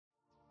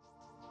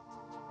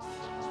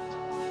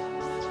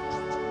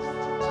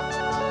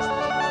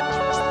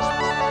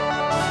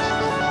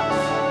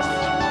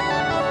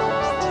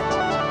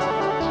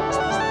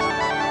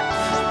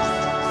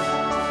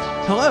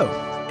Hello,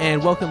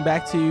 and welcome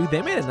back to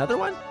They Made Another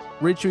One,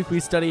 where each week we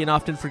study an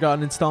often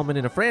forgotten installment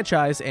in a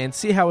franchise and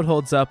see how it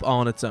holds up all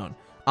on its own.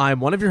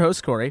 I'm one of your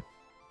hosts, Corey.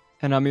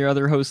 And I'm your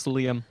other host,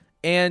 Liam.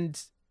 And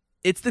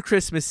it's the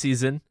Christmas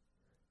season.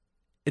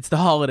 It's the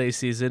holiday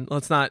season.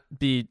 Let's not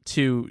be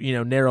too,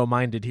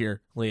 narrow-minded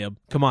here, Liam.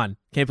 Come on.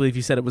 Can't believe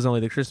you said it was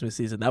only the Christmas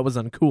season. That was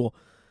uncool.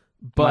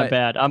 My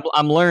bad. I'm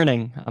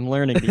learning. I'm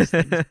learning these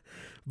things.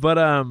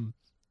 But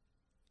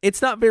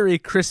it's not very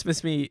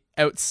Christmas-y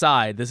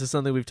outside. This is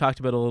something we've talked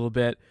about a little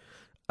bit.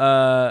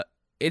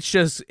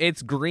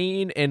 It's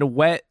green and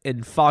wet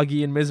and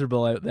foggy and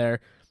miserable out there.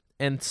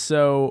 And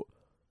so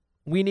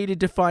we needed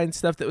to find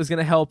stuff that was going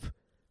to help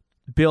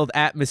build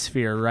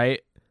atmosphere,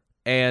 right?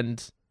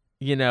 And,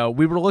 we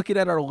were looking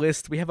at our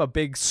list. We have a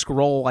big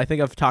scroll. I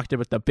think I've talked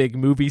about the big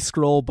movie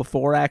scroll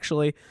before,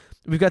 actually.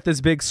 We've got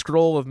this big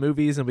scroll of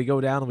movies, and we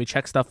go down and we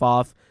check stuff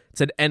off.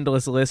 It's an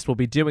endless list. We'll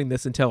be doing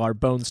this until our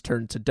bones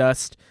turn to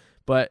dust.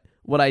 But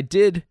what I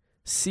did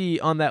see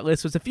on that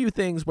list was a few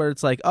things where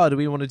it's like, oh, do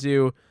we want to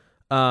do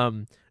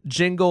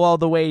Jingle All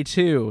the Way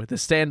 2, the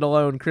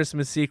standalone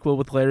Christmas sequel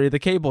with Larry the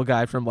Cable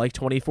Guy from like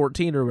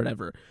 2014 or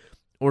whatever?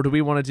 Or do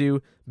we want to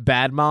do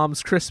Bad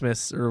Moms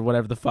Christmas or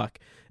whatever the fuck?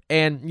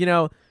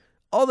 And,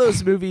 all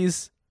those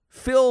movies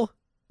fill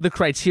the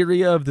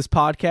criteria of this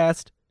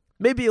podcast,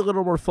 maybe a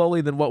little more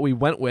fully than what we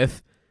went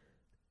with.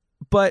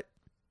 But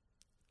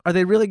are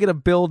they really going to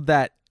build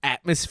that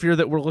atmosphere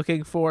that we're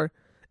looking for?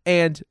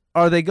 And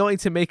are they going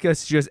to make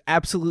us just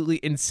absolutely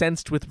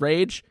incensed with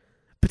rage?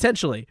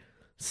 Potentially.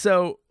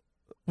 So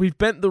we've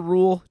bent the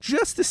rule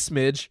just a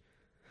smidge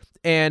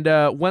and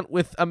went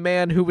with a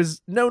man who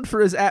was known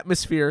for his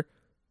atmosphere,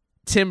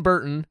 Tim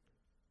Burton,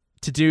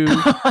 to do...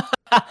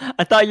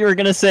 I thought you were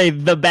going to say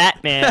the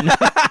Batman.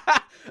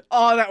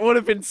 Oh, that would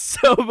have been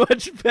so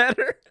much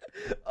better.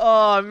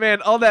 Oh,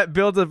 man, all that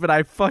build-up and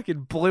I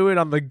fucking blew it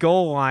on the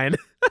goal line.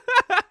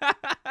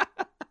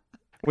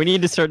 We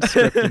need to start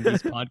scripting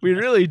these podcasts. We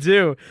really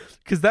do,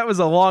 because that was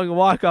a long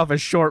walk off a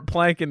short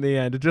plank in the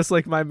end, just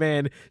like my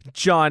man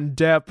John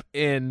Depp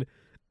in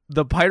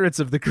the Pirates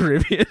of the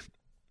Caribbean.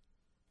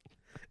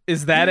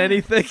 Is that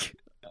anything?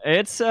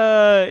 It's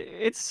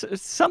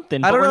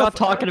something, but we're not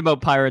talking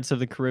about Pirates of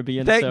the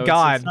Caribbean. Thank so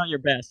God. It's not your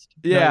best.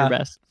 Yeah. Not your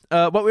best.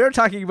 What we are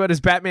talking about is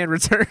Batman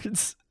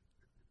Returns,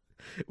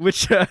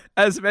 which,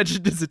 as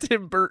mentioned, is a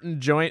Tim Burton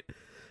joint.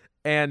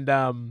 And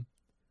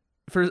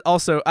for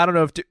also, I don't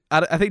know if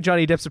I think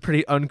Johnny Depp's a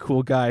pretty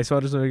uncool guy, so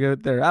I just want to go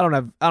there. I don't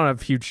have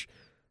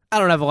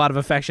a lot of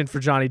affection for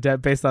Johnny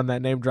Depp based on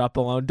that name drop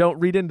alone. Don't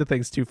read into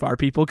things too far,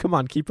 people. Come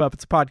on, keep up.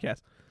 It's a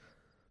podcast.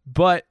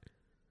 But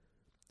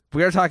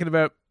we are talking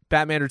about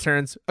Batman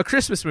Returns, a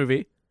Christmas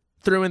movie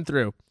through and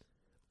through.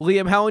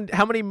 Liam,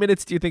 how many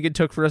minutes do you think it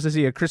took for us to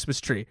see a Christmas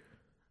tree?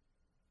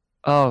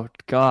 Oh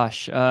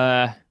gosh,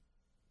 I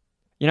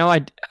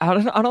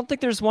don't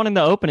think there's one in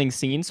the opening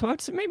scene, so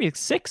I'd say maybe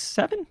 6,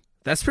 7.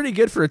 That's pretty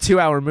good for a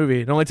 2-hour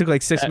movie. It only took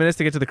like 6 minutes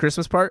to get to the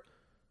Christmas part.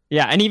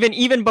 Yeah, and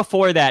even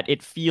before that,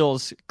 it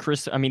feels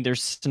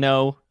there's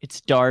snow, it's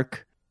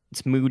dark,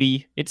 it's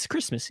moody, it's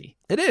Christmassy.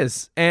 It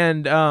is,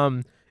 and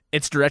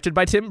it's directed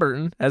by Tim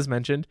Burton, as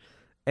mentioned,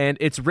 and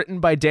it's written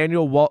by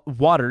Daniel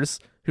Waters,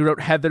 who wrote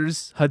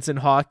Heathers, Hudson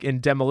Hawk,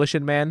 and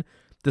Demolition Man.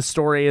 The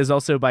story is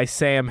also by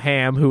Sam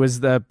Hamm, who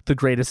is the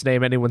greatest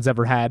name anyone's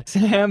ever had.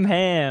 Sam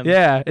Hamm.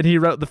 Yeah, and he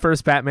wrote the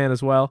first Batman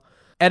as well.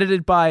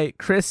 Edited by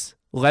Chris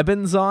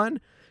Lebenzon,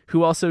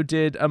 who also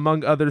did,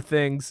 among other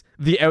things,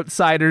 The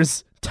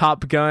Outsiders,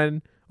 Top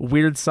Gun,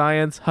 Weird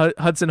Science,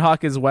 Hudson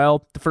Hawk as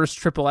well, the first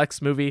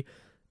XXX movie,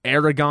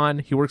 Aragon.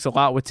 He works a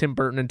lot with Tim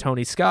Burton and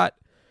Tony Scott.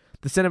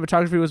 The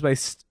cinematography was by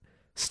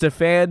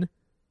Stefan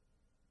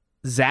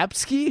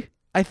Zapsky,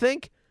 I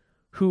think,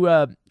 who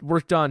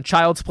worked on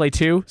Child's Play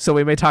 2, so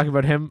we may talk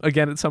about him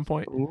again at some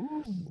point.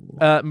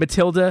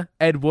 Matilda,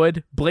 Ed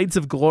Wood, Blades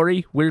of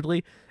Glory,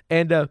 weirdly,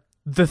 and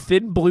The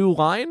Thin Blue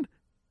Line,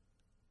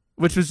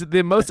 which was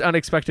the most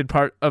unexpected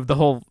part of the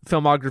whole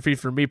filmography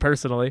for me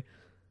personally.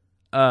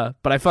 But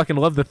I fucking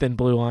love The Thin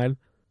Blue Line.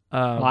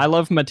 Well, I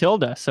love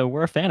Matilda, so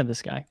we're a fan of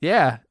this guy.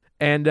 Yeah,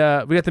 and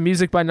we got the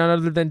music by none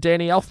other than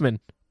Danny Elfman.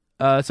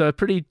 So a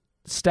pretty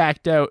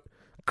stacked out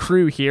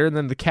crew here, and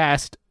then the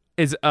cast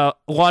is a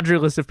laundry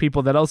list of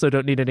people that also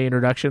don't need any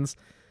introductions.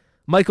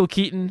 Michael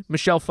Keaton,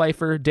 Michelle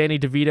Pfeiffer, Danny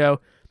DeVito,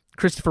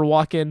 Christopher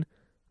Walken,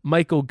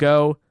 Michael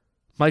Gough,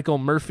 Michael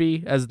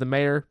Murphy as the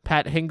mayor,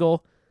 Pat Hingle,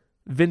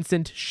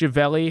 Vincent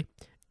Schiavelli,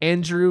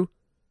 Andrew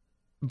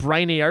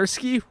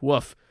Bryniarski,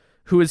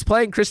 who is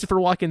playing Christopher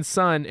Walken's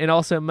son and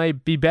also may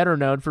be better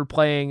known for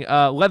playing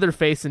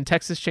Leatherface in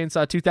Texas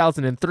Chainsaw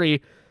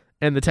 2003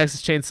 and the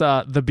Texas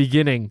Chainsaw The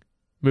Beginning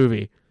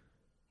movie.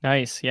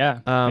 Nice,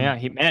 yeah.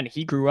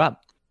 He grew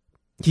up.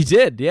 He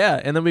did,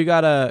 yeah. And then we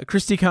got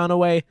Christy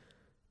Conaway,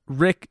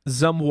 Rick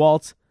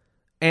Zumwalt,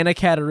 Anna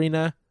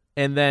Katarina,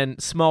 and then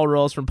small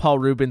roles from Paul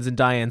Rubens and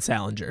Diane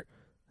Salinger.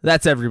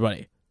 That's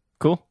everybody.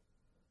 Cool.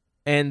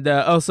 And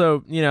also,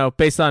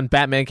 based on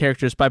Batman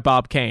characters by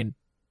Bob Kane.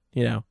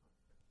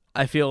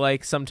 I feel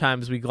like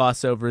sometimes we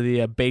gloss over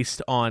the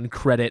based on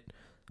credit,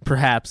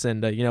 perhaps,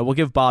 and we'll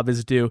give Bob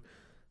his due.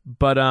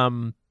 But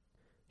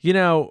you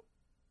know,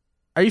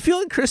 are you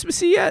feeling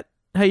Christmassy yet?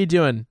 How you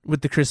doing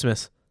with the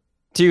Christmas?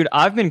 Dude,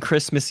 I've been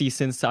Christmassy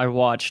since I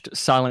watched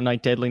Silent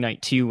Night, Deadly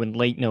Night 2 in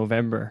late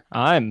November.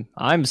 I'm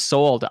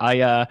sold.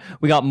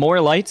 We got more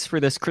lights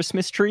for this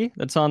Christmas tree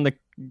that's on the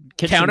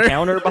kitchen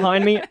counter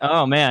behind me.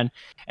 Oh man,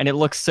 and it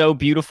looks so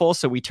beautiful.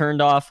 So we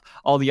turned off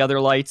all the other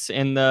lights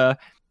in the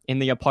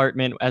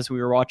apartment as we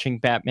were watching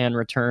Batman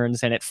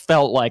Returns, and it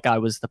felt like I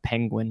was the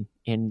Penguin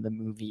in the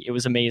movie. It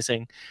was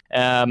amazing.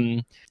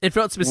 It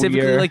felt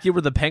specifically like you were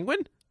the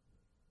Penguin?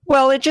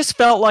 Well, it just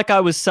felt like I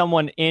was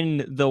someone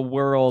in the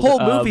world. Whole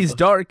movie's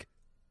dark.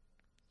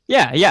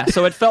 Yeah.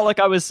 So it felt like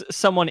I was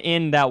someone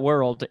in that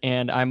world,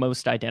 and I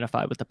most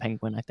identify with the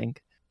Penguin, I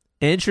think.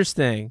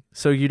 Interesting.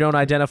 So you don't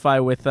identify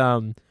with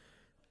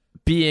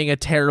being a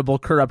terrible,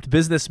 corrupt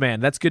businessman.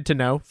 That's good to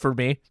know for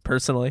me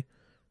personally.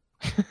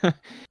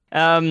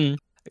 Yeah,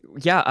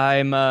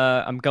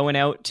 I'm going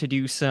out to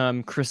do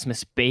some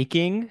Christmas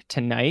baking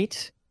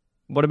tonight.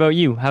 What about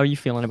you? How are you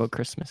feeling about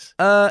Christmas?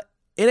 It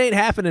ain't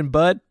happening,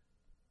 bud.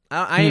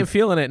 I ain't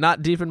feeling it.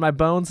 Not deep in my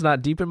bones,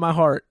 not deep in my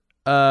heart.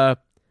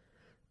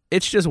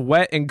 It's just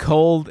wet and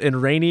cold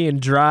and rainy and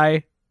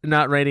dry.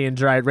 Not rainy and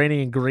dry,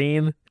 rainy and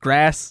green.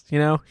 Grass,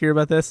 hear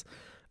about this?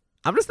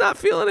 I'm just not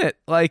feeling it.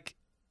 Like,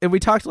 and we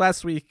talked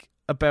last week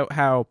about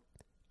how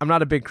I'm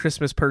not a big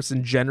Christmas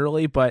person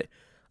generally, but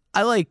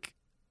I like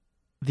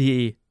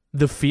the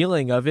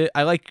feeling of it.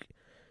 I like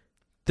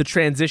the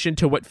transition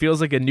to what feels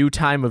like a new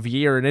time of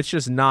year, and it's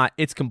just not.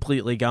 It's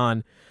completely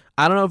gone.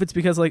 I don't know if it's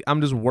because like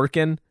I'm just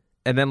working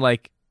and then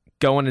like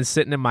going and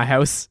sitting in my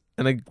house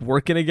and then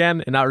working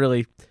again and not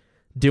really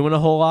doing a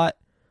whole lot.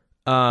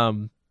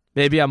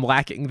 Maybe I'm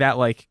lacking that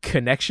like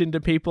connection to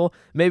people.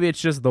 Maybe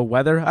it's just the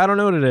weather. I don't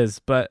know what it is,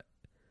 but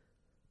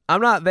I'm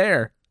not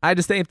there. I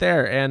just ain't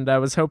there. And I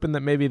was hoping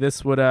that maybe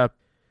this would,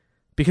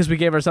 because we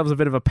gave ourselves a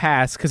bit of a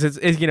pass, because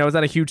it's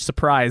not a huge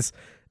surprise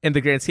in the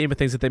grand scheme of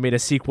things that they made a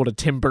sequel to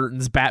Tim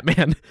Burton's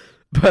Batman.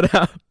 But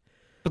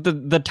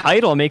the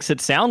title makes it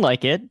sound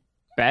like it.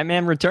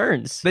 Batman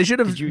Returns. They should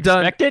have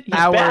done expect it? He's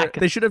back.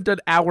 They should have done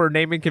our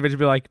naming convention.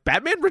 Be like,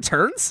 Batman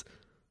Returns.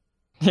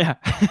 Yeah.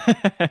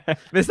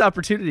 Missed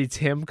opportunity,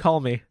 Tim. Call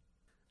me.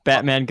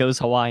 Batman Goes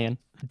Hawaiian.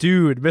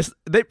 Dude,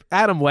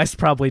 Adam West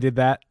probably did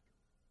that.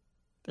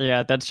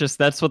 Yeah,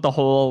 that's what the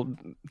whole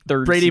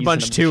third Brady season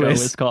Bunch of the 2 show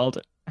is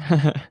called.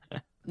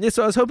 Yeah,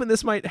 so I was hoping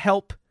this might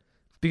help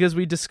because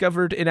we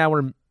discovered in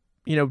our,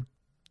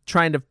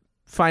 trying to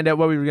find out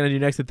what we were going to do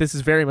next that this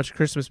is very much a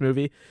Christmas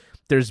movie.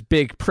 There's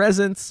big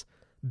presents,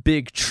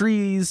 big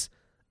trees,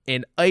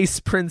 an ice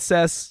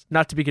princess,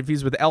 not to be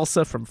confused with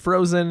Elsa from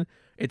Frozen.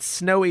 It's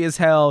snowy as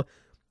hell,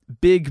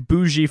 big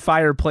bougie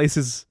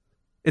fireplaces.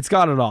 It's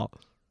got it all.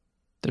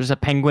 There's a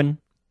penguin.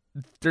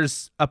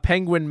 There's a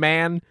penguin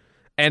man,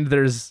 and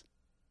there's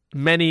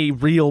many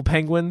real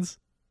penguins,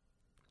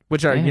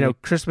 which are,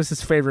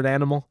 Christmas's favorite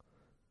animal.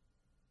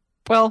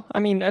 Well, I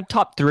mean,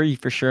 top 3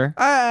 for sure.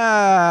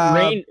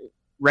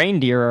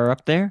 Reindeer are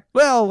up there.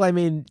 Well, I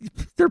mean,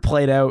 they're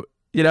played out,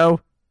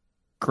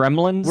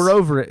 Gremlins? We're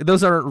over it.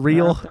 Those aren't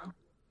real.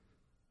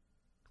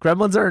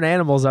 Gremlins aren't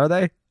animals, are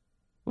they?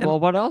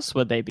 Well, what else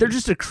would they be? They're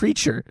just a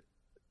creature.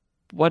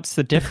 What's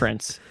the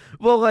difference?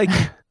 Well, like,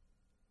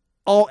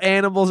 all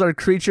animals are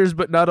creatures,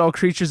 but not all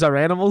creatures are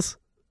animals.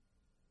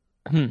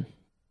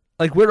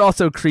 Like, we're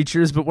also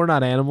creatures, but we're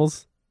not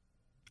animals.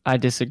 I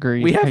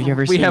disagree. Have you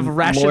ever seen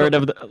Lord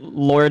of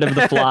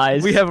the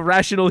Flies? We have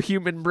rational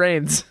human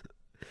brains.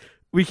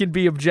 We can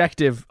be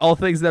objective. All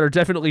things that are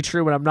definitely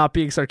true, and I'm not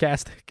being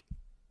sarcastic.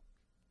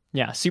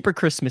 Yeah, super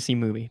Christmassy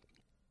movie.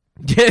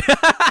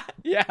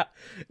 Yeah.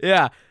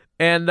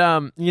 And,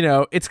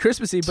 it's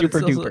Christmassy, but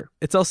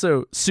it's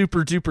also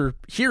super duper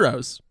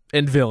heroes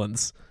and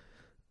villains.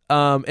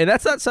 And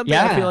that's not something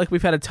I feel like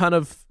we've had a ton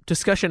of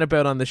discussion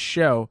about on the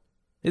show.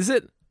 Is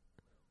it?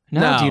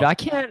 No, dude, I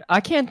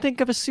can't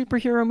think of a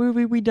superhero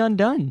movie we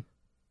done.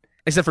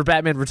 Except for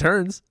Batman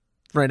Returns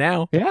right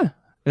now. Yeah,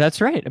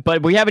 that's right.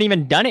 But we haven't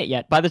even done it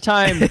yet. By the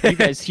time you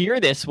guys hear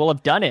this, we'll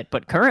have done it.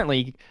 But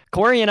currently,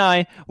 Corey and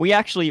I, we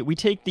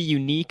take the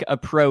unique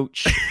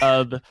approach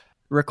of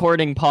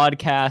recording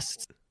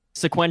podcasts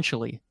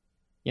sequentially.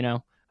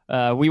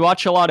 We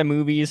watch a lot of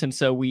movies, and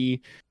so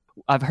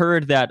I've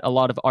heard that a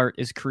lot of art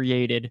is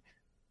created,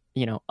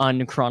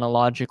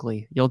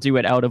 unchronologically. You'll do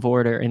it out of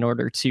order in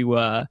order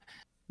to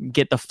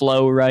get the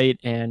flow right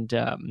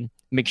and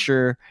make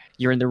sure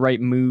you're in the right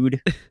mood.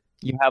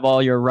 You have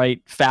all your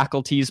right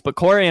faculties. But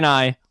Corey and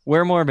I,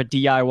 we're more of a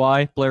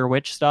DIY, Blair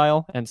Witch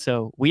style, and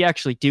so we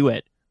actually do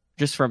it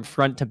just from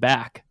front to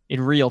back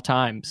in real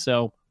time.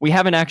 So we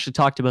haven't actually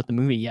talked about the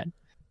movie yet.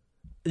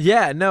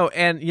 Yeah, no,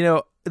 and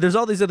there's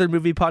all these other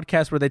movie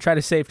podcasts where they try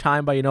to save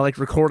time by like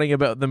recording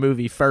about the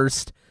movie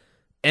first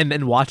and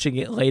then watching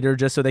it later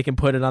just so they can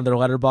put it on their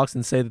letterbox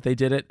and say that they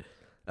did it.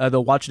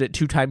 They'll watch it at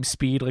 2 times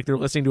speed, like they're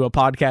listening to a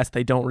podcast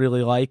they don't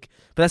really like.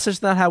 But that's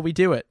just not how we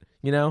do it,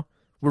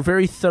 We're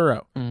very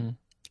thorough.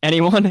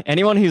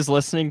 Anyone who's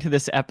listening to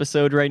this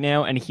episode right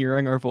now and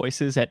hearing our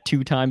voices at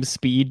 2 times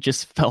speed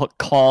just felt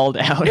called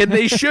out. And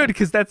they should,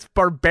 because that's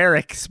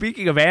barbaric.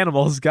 Speaking of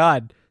animals,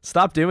 God,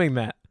 stop doing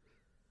that.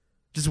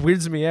 Just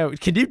weirds me out.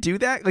 Can you do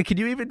that? Like, can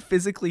you even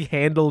physically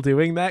handle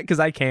doing that? Because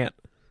I can't.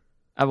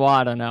 Well,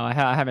 I don't know. I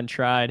haven't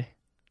tried.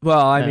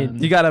 Well, I mean,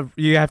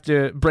 you have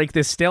to break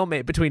this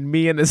stalemate between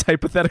me and this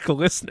hypothetical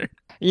listener.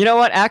 You know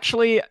what?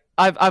 Actually,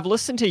 I've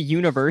listened to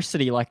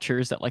university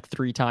lectures at like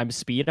 3 times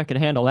speed. I could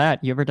handle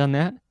that. You ever done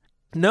that?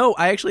 No,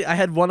 I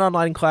had one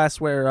online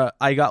class where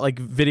I got like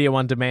video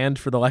on demand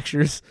for the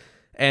lectures,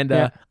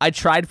 and I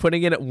tried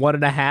putting it at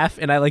 1.5,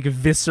 and I like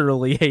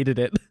viscerally hated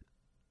it.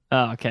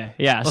 Oh, okay.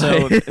 Yeah.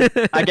 So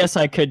I guess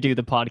I could do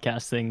the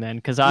podcast thing then,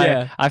 because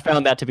I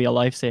found that to be a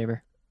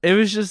lifesaver. It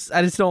was just,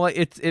 I just don't like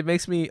it. It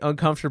makes me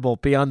uncomfortable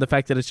beyond the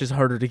fact that it's just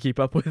harder to keep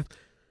up with.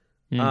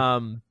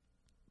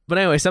 But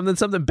anyway,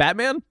 something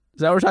Batman?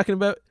 Is that what we're talking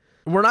about?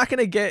 We're not going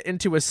to get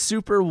into a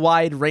super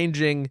wide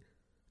ranging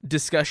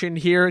discussion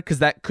here because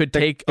that could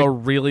take a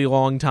really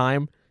long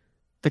time.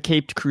 The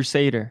Caped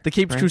Crusader. The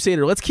Caped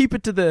Crusader. Let's keep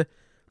it to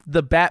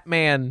the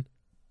Batman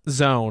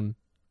zone,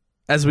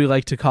 as we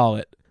like to call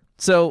it.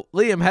 So,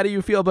 Liam, how do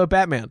you feel about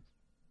Batman?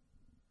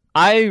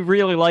 I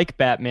really like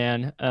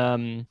Batman.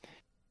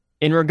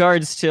 In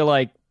regards to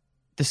like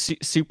the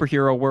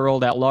superhero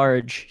world at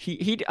large,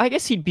 I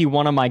guess he'd be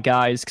one of my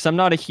guys because I'm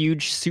not a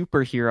huge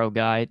superhero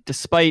guy.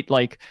 Despite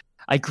like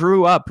I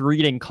grew up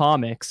reading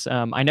comics,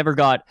 I never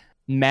got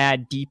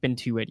mad deep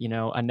into it,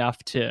 enough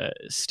to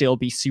still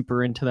be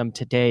super into them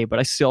today. But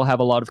I still have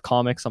a lot of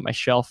comics on my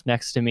shelf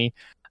next to me,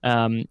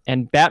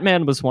 and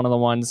Batman was one of the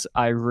ones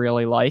I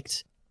really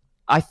liked.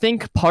 I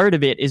think part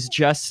of it is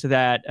just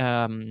that.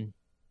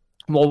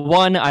 Well,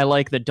 one, I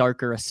like the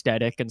darker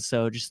aesthetic, and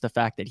so just the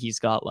fact that he's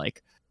got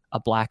like a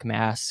black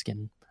mask,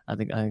 and I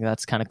think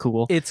that's kind of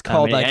cool. It's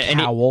called a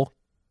cowl.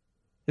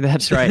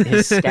 That's right,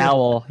 his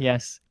scowl.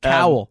 Yes,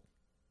 cowl,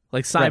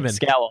 like Simon. Right,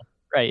 scowl.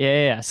 Right,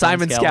 yeah.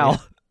 Simon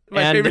Scowl.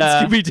 My favorite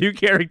Scooby-Doo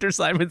character,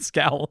 Simon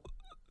Scowl.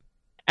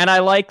 And I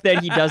like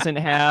that he doesn't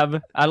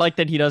have. I like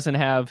that he doesn't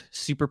have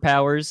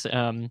superpowers.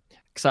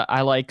 Because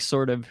I like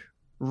sort of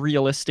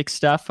realistic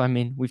stuff. I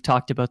mean, we've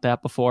talked about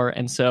that before,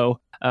 and so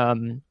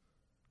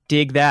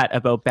dig that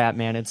about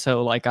Batman. And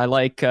so like I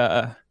like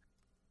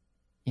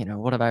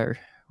what have I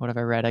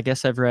read? I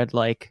guess I've read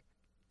like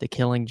The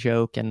Killing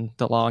Joke and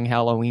The Long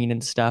Halloween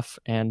and stuff,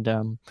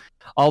 and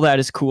all that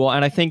is cool.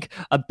 And I think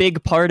a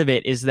big part of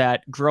it is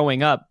that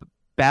growing up,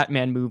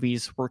 Batman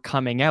movies were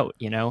coming out.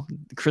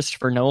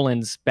 Christopher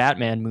Nolan's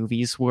Batman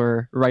movies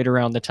were right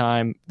around the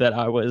time that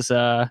I was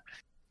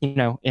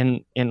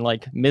in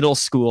like middle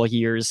school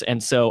years,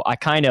 and so I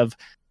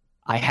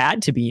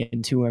had to be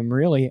into him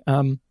really.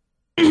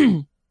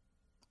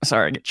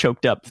 Sorry, I get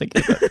choked up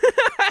thinking about it.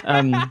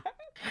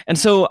 And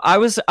so I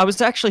was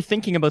actually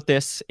thinking about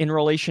this in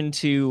relation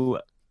to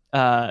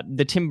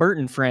the Tim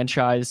Burton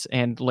franchise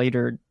and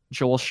later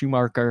Joel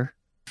Schumacher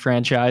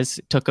franchise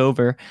took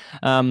over.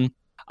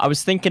 I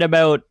was thinking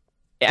about,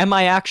 am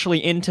I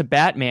actually into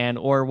Batman,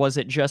 or was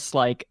it just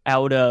like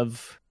out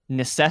of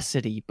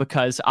necessity?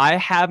 Because I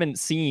haven't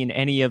seen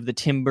any of the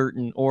Tim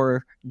Burton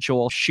or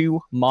Joel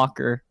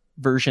Schumacher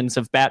versions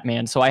of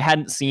Batman, so I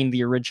hadn't seen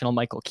the original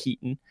Michael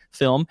Keaton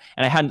film,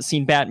 and I hadn't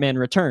seen Batman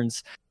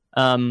Returns.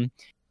 But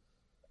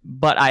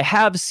I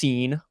have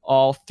seen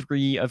all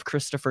 3 of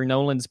Christopher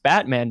Nolan's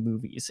Batman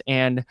movies,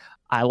 and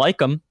I like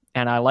them,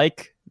 and I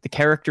like the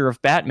character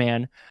of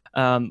Batman.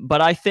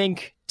 But I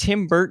think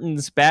Tim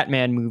Burton's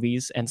Batman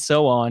movies and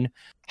so on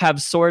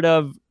have sort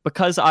of,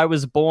 because I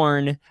was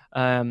born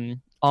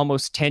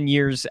almost 10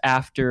 years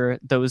after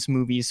those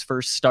movies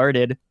first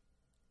started,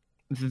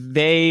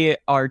 they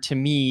are to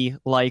me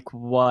like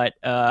what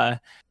I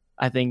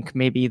think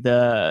maybe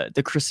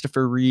the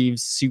Christopher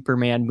Reeves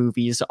Superman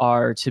movies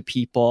are to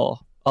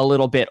people a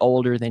little bit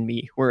older than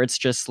me, where it's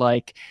just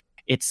like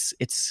it's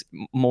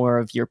more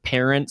of your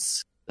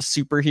parents'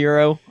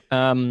 superhero,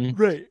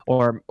 right?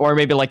 Or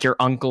maybe like your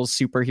uncle's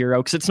superhero,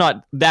 because it's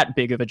not that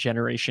big of a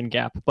generation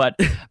gap. But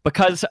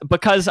because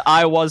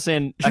I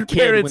wasn't your a kid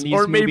parents, when these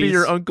or maybe movies...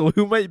 your uncle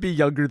who might be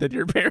younger than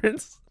your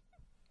parents.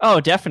 Oh,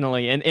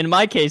 definitely. And in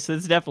my case,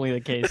 that's definitely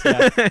the case.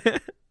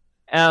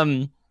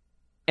 Yeah.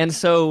 And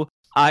so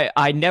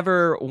I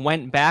never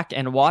went back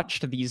and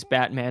watched these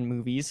Batman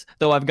movies,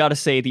 though I've got to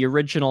say the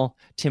original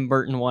Tim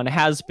Burton one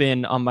has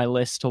been on my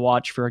list to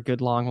watch for a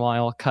good long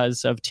while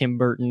because of Tim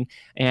Burton.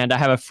 And I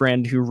have a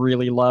friend who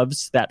really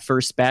loves that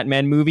first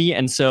Batman movie.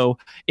 And so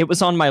it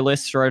was on my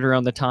list right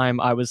around the time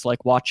I was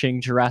like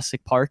watching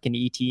Jurassic Park and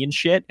E.T. and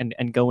shit,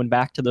 and going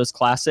back to those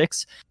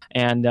classics.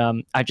 And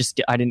I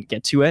didn't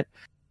get to it.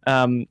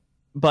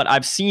 But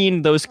I've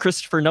seen those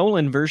Christopher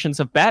Nolan versions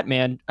of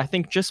Batman, I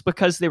think just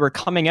because they were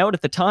coming out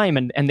at the time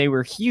and they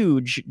were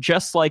huge,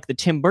 just like the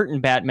Tim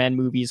Burton Batman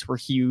movies were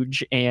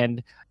huge,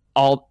 and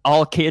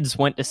all kids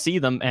went to see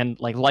them and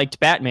like liked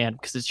Batman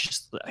because it's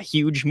just a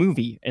huge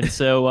movie. And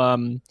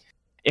so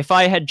if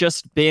I had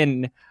just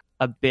been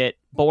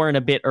born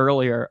a bit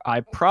earlier, I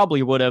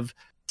probably would have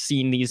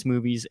seen these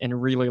movies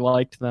and really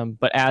liked them.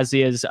 But as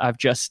is, I've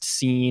just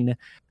seen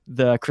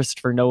the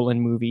Christopher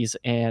Nolan movies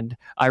and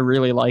I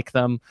really like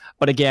them.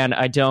 But again,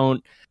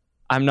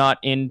 I'm not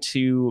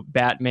into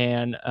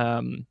Batman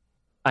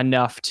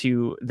enough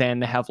to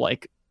then have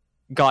like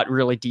got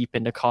really deep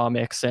into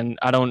comics, and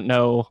I don't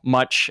know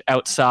much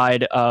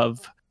outside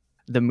of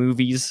the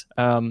movies.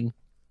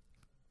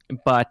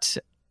 But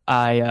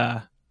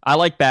I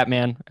like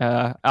Batman.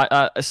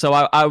 So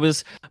I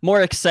was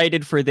more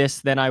excited for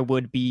this than I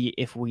would be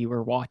if we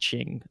were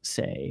watching,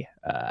 say,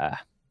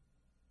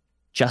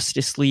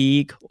 Justice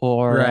League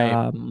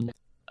or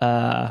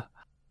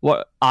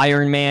what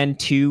Iron Man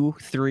 2,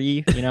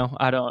 3. You know,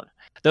 I don't.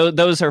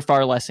 Those are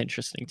far less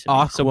interesting to me.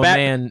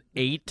 Aquaman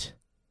 8.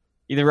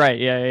 Either right,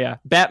 yeah.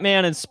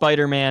 Batman and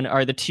Spider-Man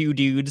are the two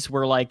dudes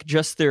where like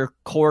just their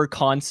core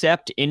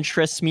concept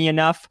interests me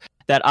enough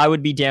that I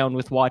would be down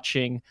with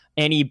watching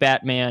any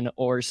Batman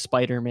or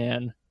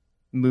Spider-Man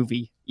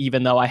movie,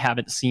 even though I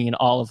haven't seen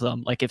all of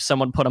them. Like if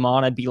someone put them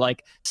on, I'd be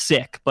like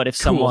sick. But if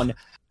someone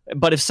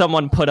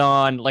put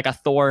on like a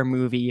Thor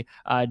movie,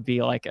 I'd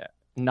be like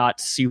not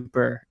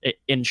super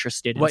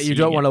interested. What, you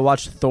don't want to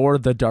watch Thor: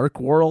 The Dark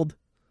World?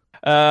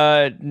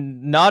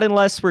 Not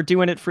unless we're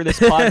doing it for this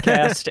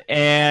podcast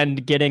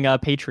and getting a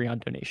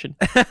Patreon donation.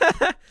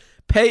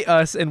 Pay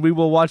us and we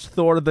will watch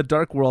Thor: The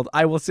Dark World.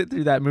 I will sit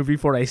through that movie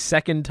for a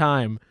second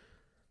time.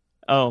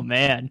 Oh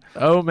man.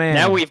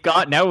 Now we've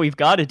got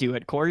to do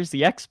it. Corey's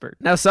the expert.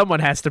 Now someone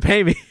has to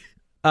pay me.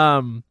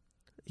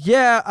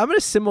 Yeah, I'm in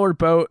a similar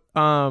boat.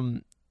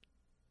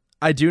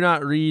 I do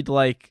not read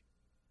like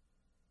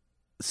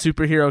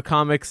superhero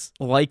comics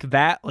like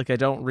that. Like I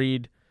don't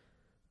read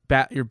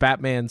your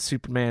Batman,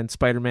 Superman,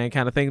 Spider-Man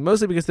kind of thing,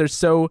 mostly because they're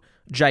so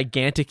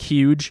gigantic,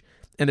 huge,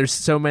 and there's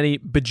so many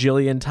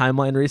bajillion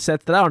timeline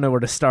resets that I don't know where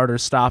to start or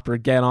stop or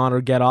get on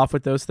or get off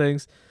with those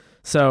things.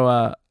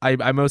 So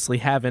I mostly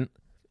haven't.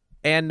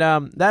 And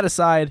that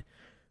aside,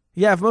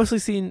 yeah, I've mostly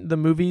seen the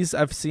movies.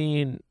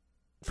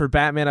 For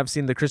Batman, I've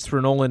seen the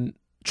Christopher Nolan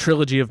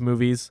trilogy of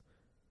movies.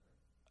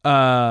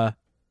 But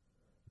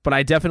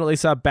I definitely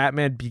saw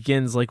Batman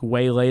Begins like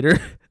way later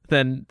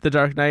than The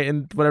Dark Knight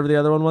and whatever the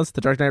other one was,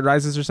 The Dark Knight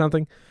Rises or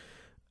something.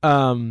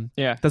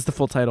 Yeah, that's the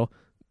full title.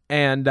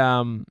 And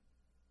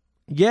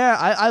yeah,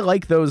 I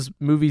like those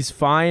movies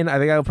fine. I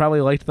think I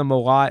probably liked them a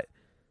lot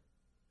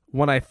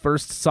when I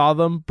first saw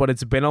them, but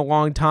it's been a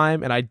long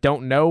time, and I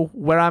don't know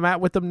where I'm at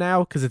with them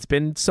now because it's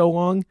been so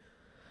long.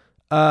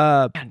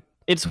 Man,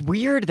 it's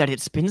weird that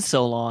it's been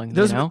so long.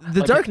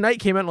 The Dark Knight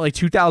came out in like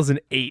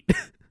 2008.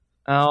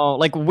 Oh,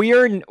 like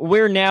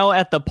we're now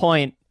at the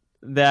point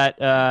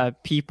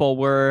that people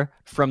were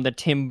from the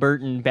Tim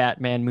Burton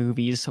Batman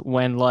movies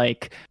when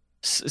like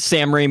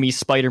Sam Raimi's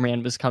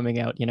Spider-Man was coming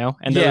out, you know,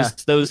 and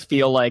those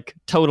feel like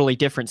totally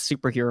different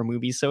superhero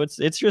movies. So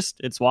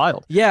it's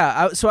wild.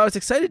 Yeah, so I was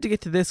excited to get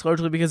to this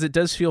largely because it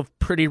does feel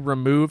pretty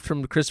removed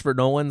from Christopher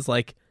Nolan's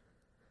like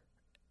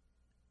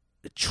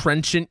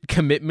trenchant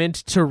commitment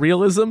to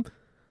realism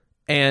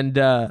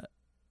and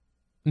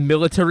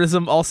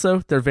militarism.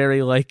 Also, they're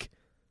very like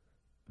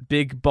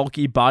big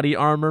bulky body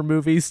armor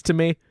movies to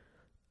me,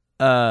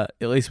 at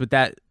least with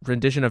that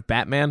rendition of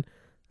Batman.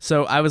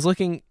 So I was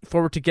looking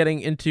forward to getting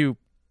into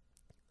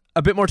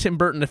a bit more Tim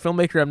Burton, a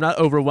filmmaker I'm not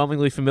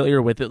overwhelmingly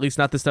familiar with, at least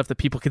not the stuff that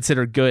people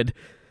consider good.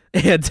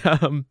 And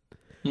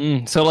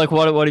so like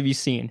what have you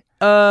seen?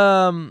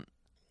 God,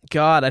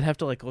 I'd have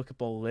to like look up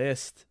a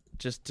list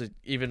just to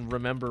even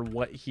remember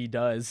what he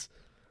does.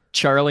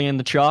 Charlie and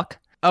the Chalk?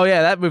 Oh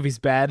yeah, that movie's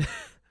bad.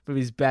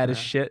 Movie's bad as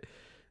shit.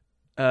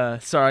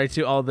 Sorry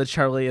to all the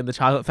Charlie and the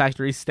Chocolate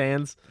Factory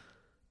stans.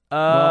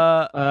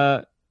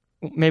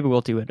 Maybe we'll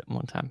do it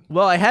one time.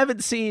 Well, I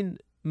haven't seen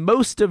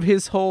most of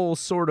his whole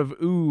sort of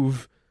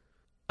oeuvre.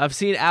 I've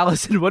seen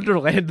Alice in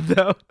Wonderland,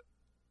 though.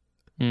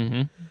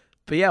 Mm-hmm.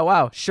 But yeah,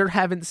 wow. Sure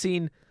haven't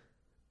seen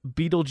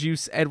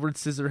Beetlejuice, Edward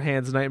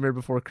Scissorhands, Nightmare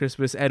Before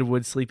Christmas, Ed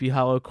Wood, Sleepy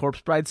Hollow,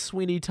 Corpse Bride,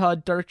 Sweeney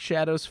Todd, Dark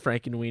Shadows,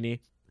 Frankenweenie,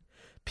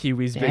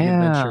 Pee-wee's Big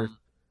Adventure.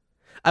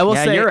 I will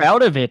say, you're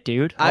out of it,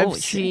 dude. I've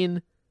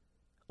seen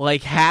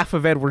like half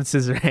of Edward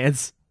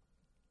Scissorhands.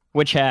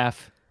 Which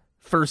half?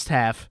 First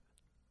half.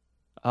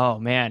 Oh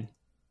man,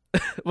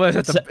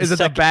 is it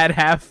the bad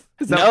half?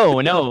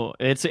 No,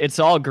 it's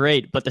all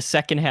great, but the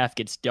second half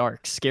gets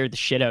dark. Scared the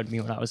shit out of me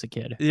when I was a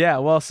kid. Yeah,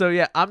 well, so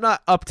yeah, I'm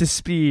not up to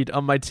speed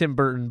on my Tim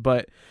Burton,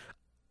 but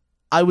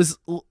I was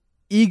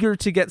eager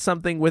to get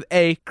something with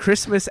a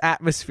Christmas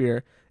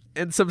atmosphere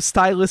and some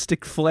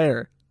stylistic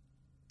flair,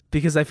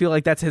 because I feel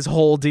like that's his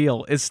whole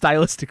deal is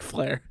stylistic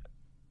flair.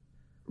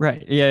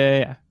 Right?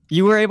 Yeah.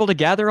 You were able to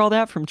gather all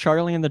that from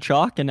Charlie and the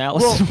Chalk and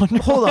Alice in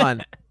Wonderland? Hold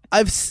on.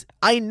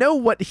 I know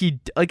what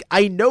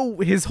I know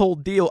his whole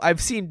deal.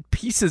 I've seen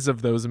pieces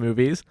of those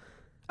movies.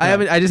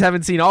 Yeah. I just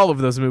haven't seen all of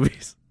those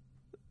movies.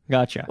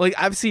 Gotcha. Like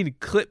I've seen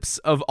clips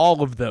of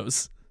all of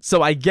those.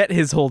 So I get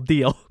his whole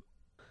deal.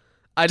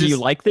 Do you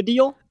like the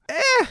deal?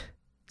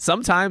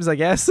 Sometimes, I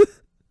guess.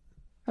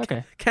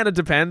 Okay. Kind of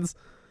depends.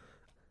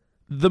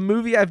 The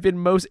movie I've been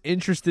most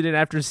interested in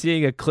after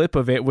seeing a clip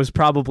of it was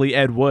probably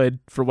Ed Wood,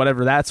 for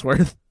whatever that's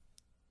worth.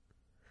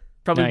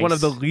 Probably one of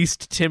the Nice.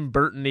 least Tim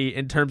Burton-y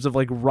in terms of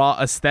like raw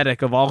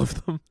aesthetic of all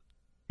of them.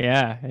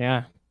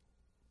 Yeah.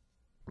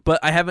 But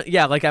I haven't,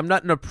 yeah, like I'm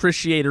not an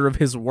appreciator of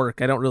his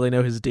work. I don't really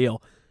know his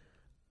deal.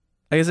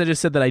 I guess I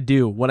just said that I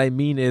do. What I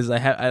mean is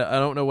I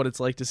don't know what it's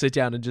like to sit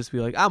down and just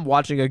be like, I'm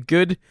watching a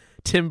good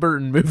Tim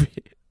Burton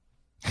movie.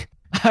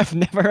 I've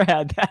never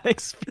had that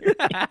experience.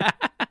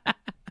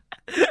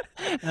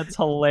 That's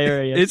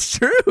hilarious. It's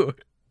true.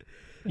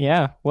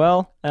 Yeah.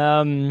 Well,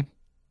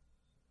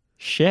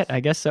 shit. I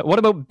guess so. What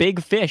about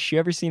Big Fish? You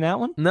ever seen that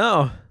one?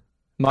 No.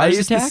 Mars I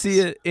used Attacks? to see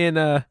it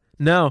in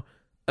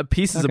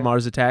pieces of Okay.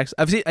 Mars Attacks.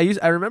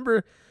 I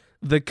remember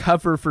the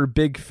cover for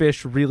Big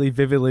Fish really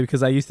vividly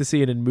because I used to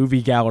see it in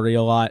Movie Gallery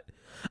a lot.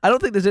 I don't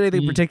think there's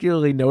anything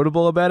particularly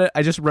notable about it.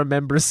 I just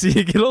remember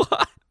seeing it a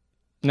lot.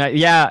 No,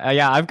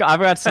 yeah. I've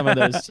got some of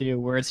those too,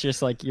 where it's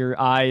just like your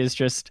eye is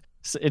just.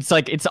 It's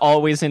like it's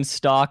always in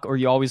stock, or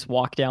you always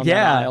walk down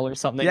that aisle or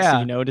something, so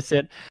you notice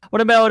it. What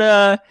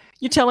about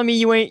you telling me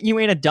you ain't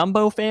a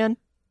Dumbo fan?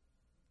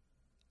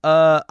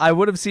 I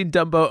would have seen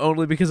Dumbo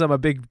only because I'm a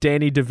big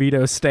Danny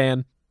DeVito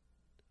stan.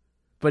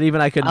 But even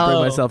I couldn't bring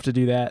myself to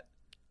do that.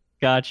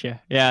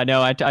 Gotcha. Yeah,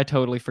 no, I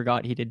totally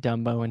forgot he did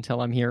Dumbo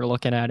until I'm here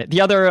looking at it.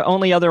 The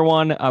only other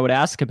one I would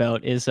ask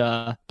about is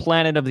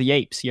Planet of the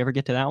Apes. You ever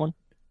get to that one?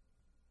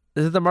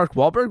 Is it the Mark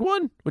Wahlberg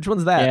one? Which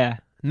one's that? Yeah.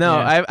 No,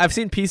 Yeah. I've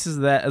seen pieces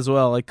of that as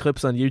well, like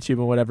clips on YouTube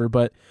and whatever,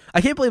 but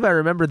I can't believe I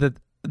remember the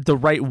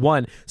right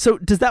one. So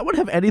does that one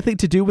have anything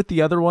to do with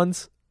the other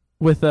ones?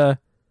 With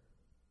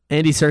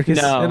Andy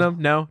Serkis No. in them?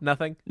 No,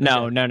 nothing?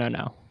 No, Okay.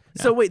 no.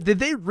 So wait, did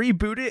they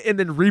reboot it and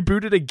then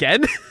reboot it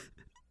again?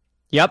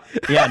 Yep.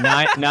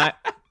 Yeah,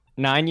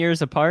 9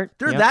 years apart.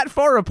 They're Yep. that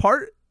far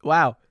apart?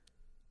 Wow.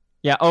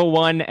 Yeah,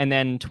 01 and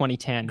then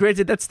 2010.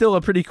 Granted, that's still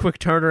a pretty quick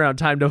turnaround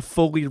time to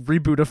fully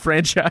reboot a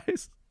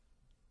franchise.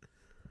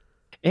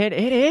 It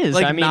is.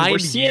 Like I mean, 9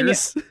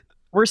 years.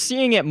 We're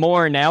seeing it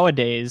more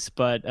nowadays,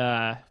 but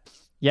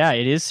yeah,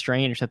 it is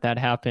strange that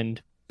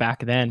happened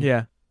back then.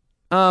 Yeah.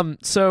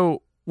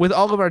 So with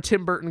all of our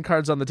Tim Burton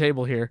cards on the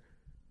table here,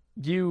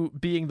 you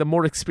being the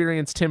more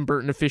experienced Tim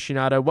Burton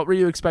aficionado, what were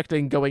you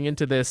expecting going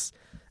into this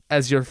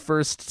as your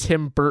first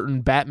Tim Burton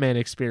Batman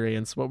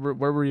experience? Where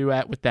were you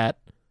at with that?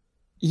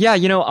 Yeah,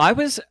 I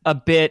was a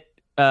bit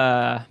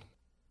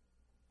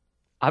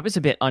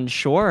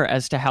unsure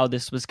as to how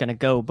this was going to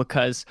go,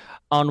 because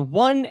on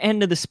one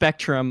end of the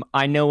spectrum,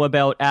 I know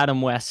about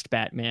Adam West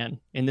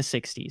Batman in the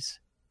 60s.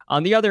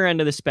 On the other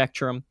end of the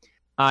spectrum,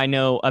 I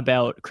know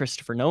about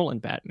Christopher Nolan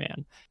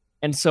Batman.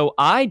 And so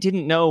I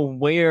didn't know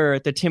where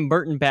the Tim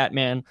Burton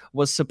Batman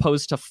was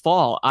supposed to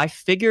fall. I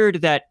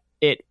figured that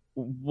it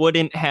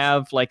wouldn't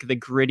have like the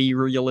gritty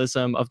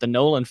realism of the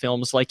Nolan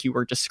films like you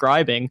were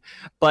describing,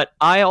 but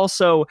I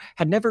also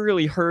had never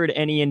really heard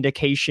any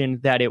indication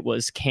that it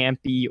was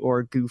campy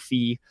or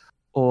goofy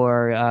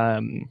or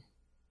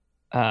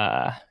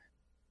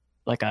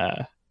like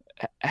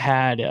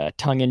had a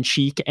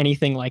tongue-in-cheek,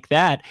 anything like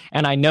that.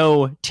 And I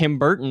know Tim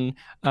Burton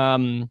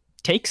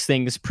takes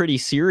things pretty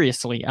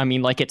seriously. I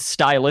mean, like, it's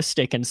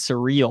stylistic and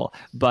surreal,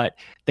 but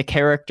the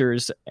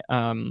characters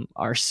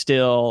are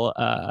still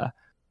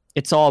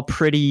it's all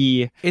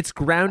pretty. It's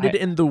grounded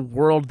in the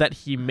world that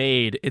he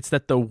made. It's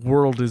that the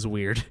world is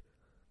weird.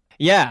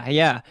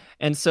 Yeah.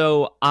 And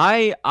so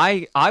I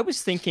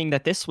was thinking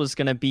that this was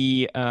going to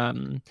be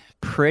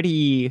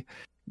pretty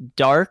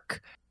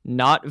dark,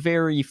 not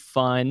very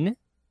fun.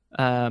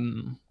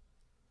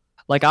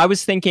 Like, I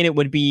was thinking it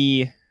would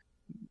be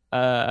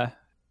darker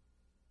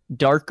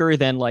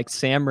than like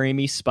Sam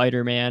Raimi's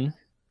Spider-Man,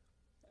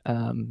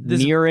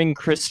 nearing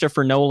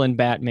Christopher Nolan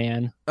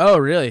Batman. Oh,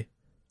 really?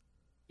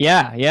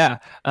 Yeah.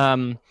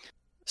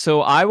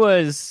 So I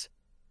was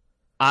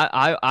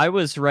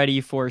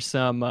ready for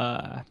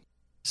some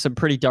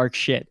pretty dark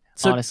shit,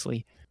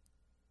 honestly.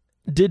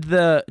 Did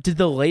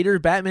the later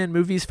Batman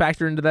movies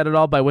factor into that at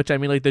all? By which I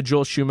mean like the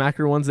Joel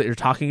Schumacher ones that you're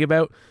talking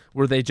about,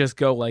 where they just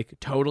go like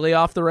totally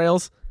off the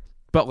rails,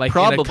 but like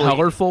in a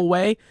colorful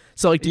way.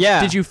 So like,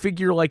 did you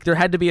figure like there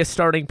had to be a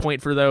starting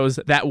point for those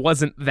that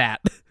wasn't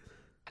that?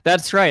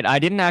 That's right. I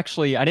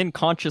didn't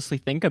consciously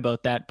think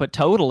about that, but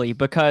totally,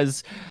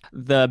 because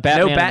the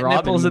Batman no bat and Robin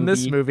nipples in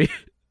this movie.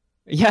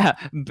 Yeah,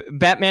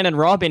 Batman and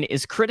Robin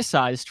is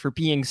criticized for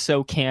being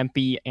so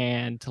campy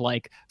and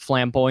like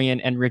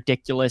flamboyant and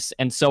ridiculous,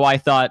 and so I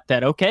thought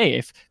that, okay,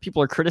 if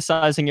people are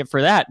criticizing it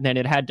for that, then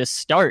it had to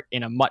start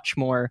in a much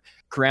more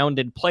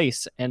grounded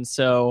place. And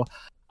so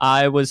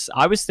I was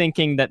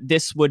thinking that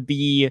this would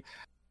be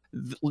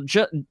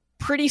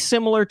pretty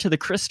similar to the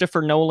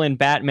Christopher Nolan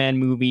Batman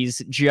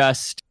movies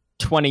just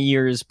 20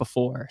 years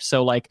before.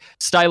 So like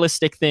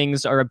stylistic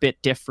things are a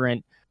bit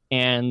different,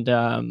 and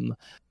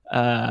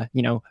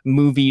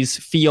movies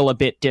feel a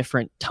bit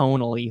different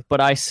tonally,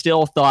 but I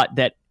still thought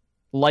that,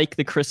 like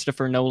the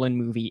Christopher Nolan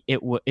movie,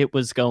 it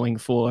was going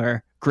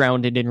for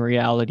grounded in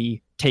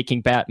reality,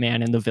 taking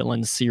Batman and the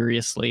villains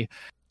seriously.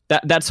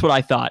 That's what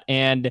I thought.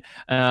 And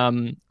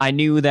I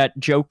knew that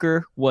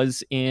Joker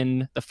was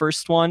in the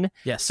first one.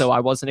 Yes. So I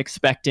wasn't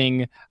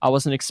expecting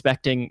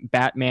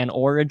Batman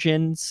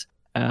Origins.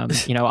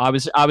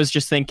 I was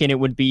just thinking it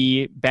would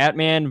be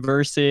Batman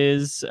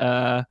versus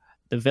the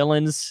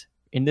villains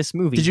in this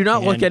movie. Did you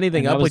not look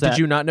anything up? Like, did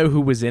you not know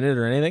who was in it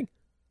or anything?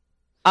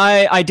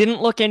 I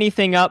didn't look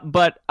anything up,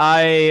 but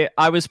I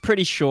was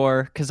pretty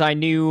sure because I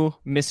knew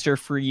Mr.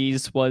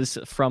 Freeze was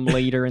from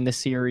later in the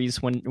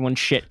series when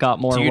shit got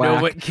more. Do you whacked.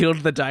 know what killed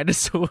the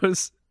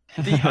dinosaurs?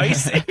 The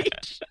Ice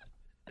Age.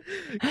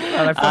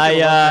 God, I fucking love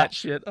that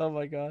shit. Oh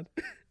my god.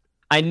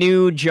 I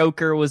knew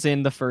Joker was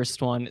in the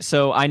first one,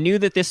 so I knew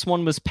that this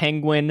one was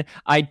Penguin.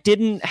 I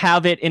didn't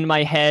have it in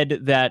my head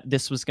that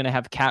this was going to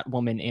have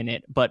Catwoman in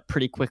it, but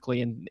pretty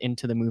quickly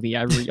into the movie,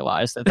 I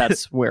realized that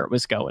that's where it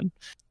was going.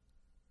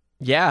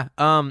 Yeah.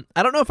 I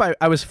don't know if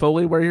I was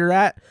fully where you're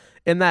at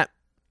in that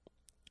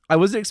I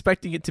wasn't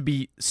expecting it to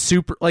be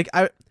super, like,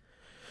 I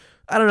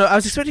don't know. I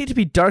was expecting it to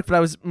be dark, but I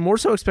was more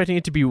so expecting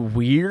it to be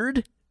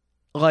weird.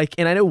 Like,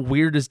 and I know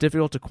weird is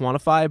difficult to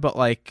quantify, but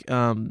like,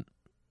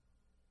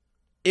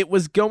 it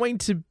was going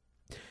to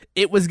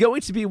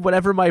be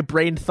whatever my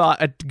brain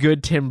thought a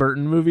good Tim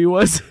Burton movie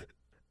was.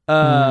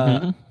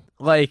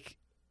 Like,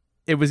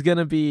 it was going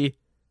to be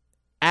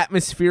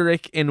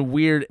atmospheric and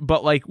weird,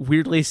 but like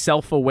weirdly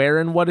self-aware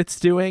in what it's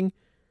doing.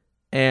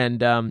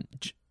 And I don't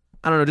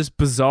know, just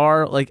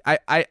bizarre. Like,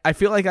 I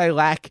feel like I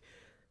lack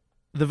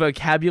the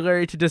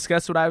vocabulary to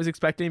discuss what I was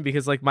expecting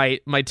because like my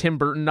Tim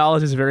Burton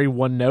knowledge is very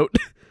one note.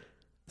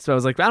 So I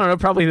was like, I don't know,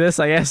 probably this,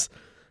 I guess.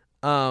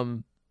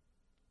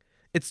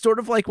 It's sort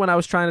of like when I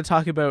was trying to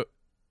talk about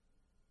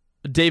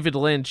David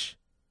Lynch,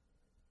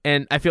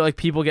 and I feel like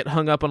people get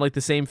hung up on like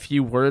the same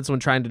few words when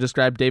trying to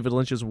describe David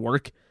Lynch's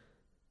work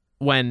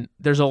when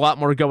there's a lot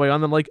more going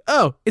on. I'm like,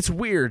 oh, it's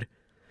weird.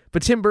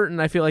 But Tim Burton,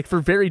 I feel like for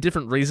very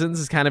different reasons,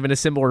 is kind of in a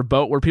similar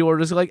boat where people are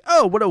just like,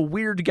 oh, what a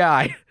weird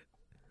guy.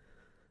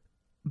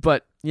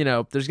 But, you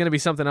know, there's going to be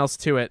something else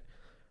to it.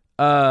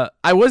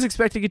 I was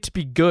expecting it to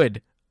be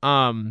good.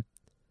 I'll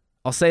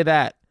say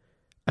that.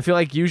 I feel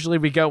like usually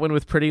we go in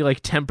with pretty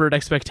like tempered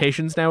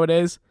expectations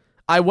nowadays.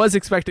 I was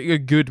expecting a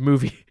good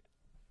movie.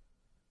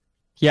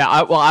 Yeah,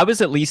 I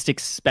was at least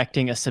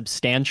expecting a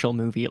substantial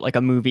movie, like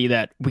a movie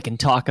that we can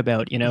talk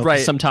about, you know.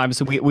 Right.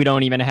 Sometimes we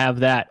don't even have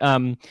that.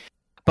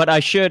 But I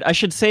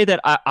should say that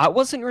I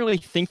wasn't really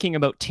thinking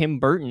about Tim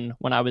Burton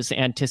when I was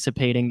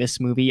anticipating this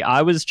movie.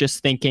 I was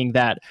just thinking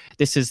that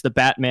this is the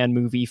Batman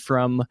movie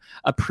from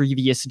a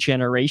previous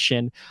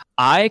generation.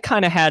 I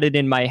kind of had it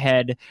in my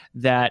head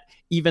that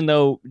even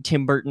though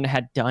Tim Burton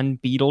had done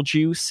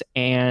Beetlejuice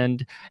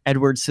and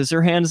Edward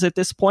Scissorhands at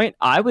this point,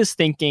 I was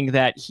thinking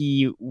that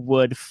he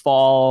would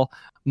fall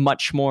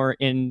much more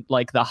in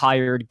like the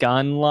hired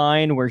gun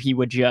line where he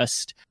would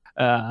just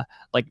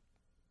like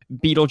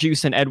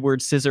Beetlejuice and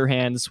Edward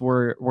Scissorhands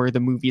were the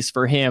movies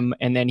for him,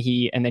 and then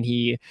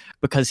he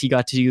because he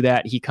got to do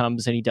that, he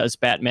comes and he does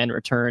Batman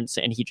Returns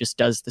and he just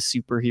does the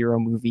superhero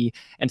movie.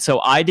 And so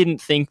I didn't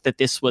think that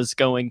this was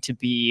going to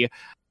be,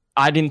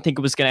 I didn't think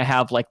it was going to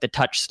have like the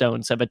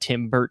touchstones of a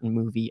Tim Burton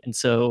movie. And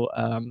so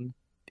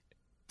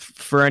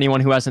for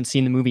anyone who hasn't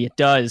seen the movie, it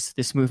does.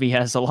 This movie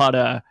has a lot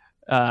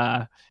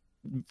of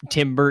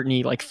Tim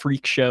Burton-y like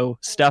freak show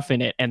stuff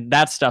in it, and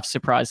that stuff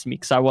surprised me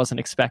because I wasn't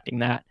expecting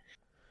that.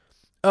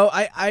 Oh,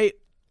 I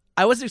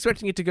wasn't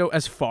expecting it to go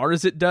as far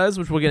as it does,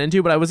 which we'll get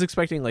into, but I was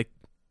expecting like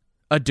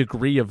a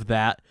degree of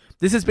that.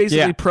 This is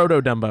basically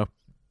proto Dumbo.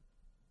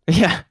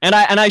 Yeah, and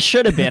I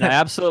should have been.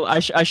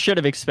 I should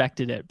have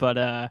expected it, but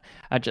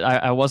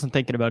I wasn't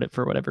thinking about it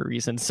for whatever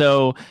reason.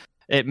 So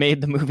it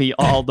made the movie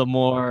all the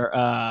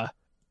more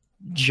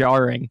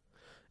jarring.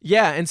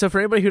 Yeah, and so for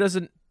anybody who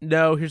doesn't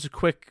know, here's a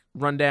quick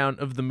rundown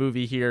of the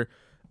movie here.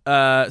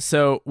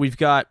 So we've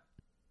got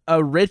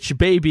a rich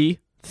baby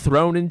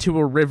thrown into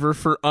a river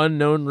for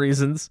unknown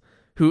reasons,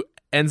 who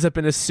ends up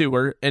in a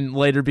sewer and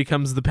later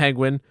becomes the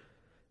Penguin.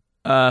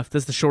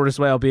 That's the shortest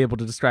way I'll be able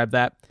to describe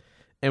that.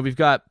 And we've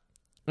got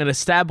an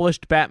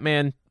established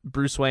Batman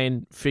Bruce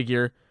Wayne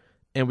figure,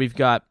 and we've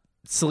got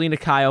Selina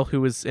Kyle,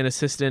 who is an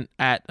assistant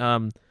at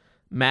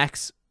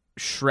Max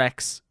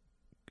Shrek's,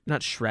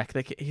 not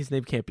Shrek, his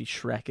name can't be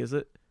Shrek, is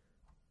it?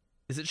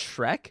 Is it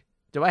Shrek?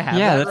 Do I have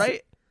that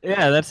right?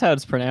 Yeah, that's how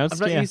it's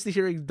pronounced. I'm not used to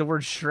hearing the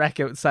word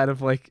Shrek outside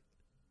of like,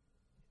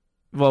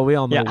 well, we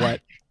all know what.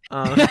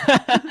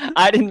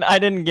 I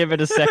didn't give it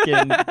a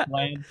second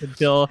glance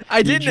until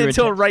I didn't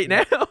until right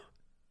now.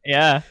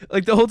 Yeah,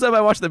 like the whole time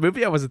I watched the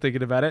movie, I wasn't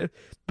thinking about it.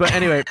 But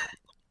anyway,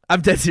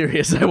 I'm dead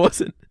serious. I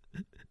wasn't.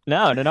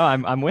 No,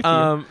 I'm with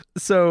you.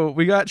 So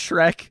we got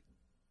Shrek,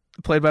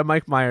 played by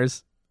Mike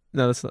Myers.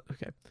 No, that's not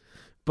okay.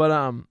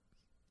 But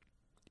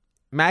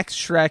Max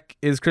Shrek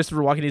is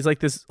Christopher Walken. He's like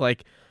this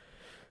like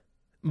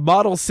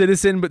model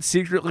citizen, but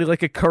secretly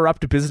like a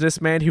corrupt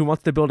businessman who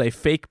wants to build a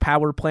fake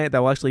power plant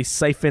that will actually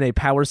siphon a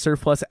power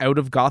surplus out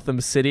of Gotham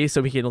City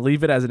so he can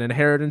leave it as an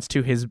inheritance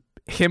to his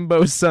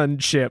himbo son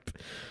Chip.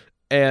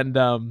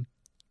 And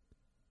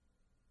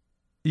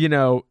you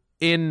know,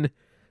 in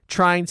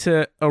trying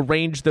to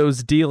arrange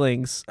those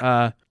dealings,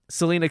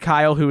 Selina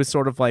Kyle, who is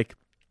sort of like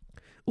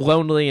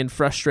lonely and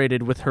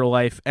frustrated with her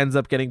life, ends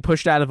up getting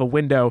pushed out of a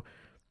window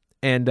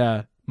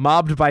and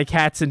mobbed by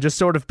cats and just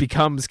sort of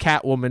becomes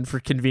Catwoman for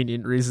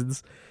convenient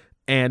reasons.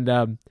 And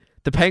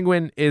the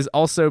Penguin is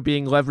also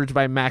being leveraged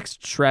by Max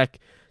Schreck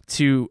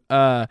to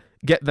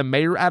get the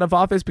mayor out of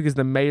office because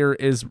the mayor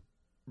is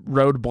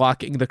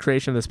roadblocking the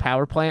creation of this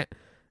power plant.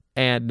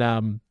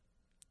 And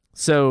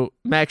so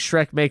Max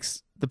Schreck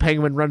makes the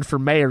Penguin run for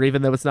mayor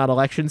even though it's not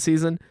election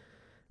season.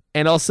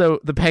 And also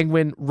the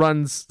Penguin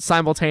runs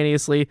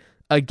simultaneously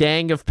a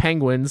gang of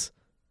penguins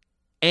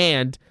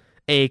and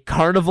a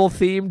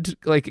carnival-themed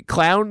like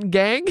clown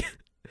gang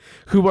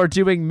who are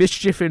doing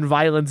mischief and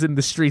violence in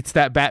the streets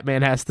that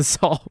Batman has to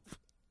solve.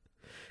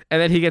 And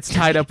then he gets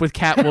tied up with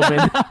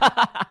Catwoman.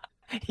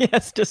 He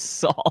has to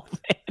solve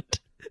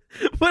it.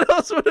 What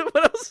else is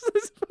I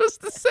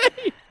supposed to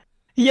say?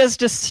 He has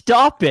to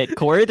stop it,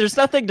 Corey. There's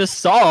nothing to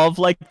solve.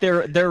 Like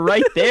they're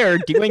right there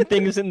doing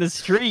things in the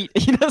street.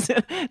 He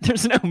doesn't.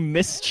 There's no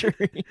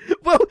mystery.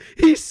 Well,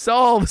 he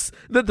solves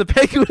that the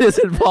Penguin is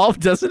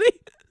involved, doesn't he?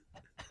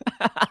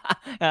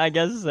 I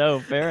guess so.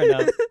 Fair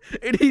enough.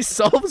 And he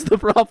solves the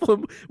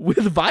problem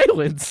with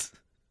violence.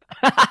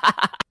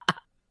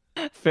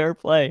 Fair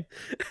play.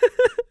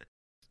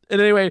 And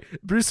anyway,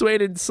 Bruce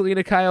Wayne and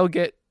Selina Kyle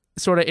get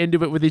sort of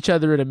into it with each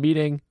other at a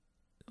meeting,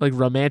 like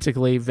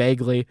romantically,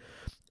 vaguely.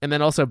 And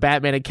then also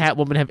Batman and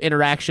Catwoman have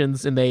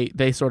interactions and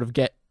they sort of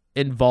get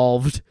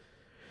involved.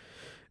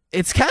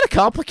 It's kind of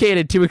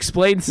complicated to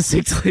explain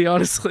succinctly,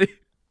 honestly.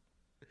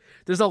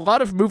 There's a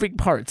lot of moving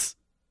parts.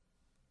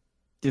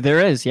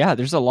 There is, yeah.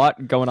 There's a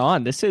lot going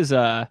on. This is,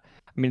 I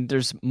mean,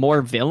 there's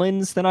more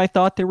villains than I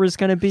thought there was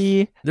going to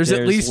be. There's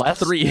at least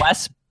three.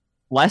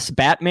 Less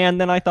Batman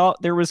than I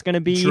thought there was going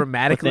to be.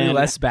 Dramatically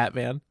less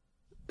Batman.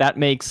 That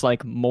makes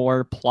like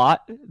more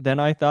plot than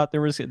I thought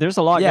there was. There's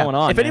a lot going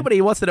on. If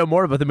anybody wants to know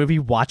more about the movie,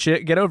 watch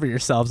it. Get over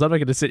yourselves. I'm not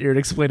going to sit here and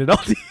explain it all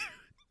to you.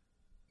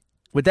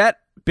 With that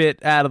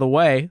bit out of the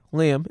way,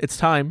 Liam, it's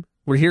time.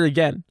 We're here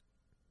again.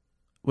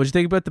 What'd you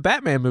think about the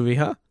Batman movie,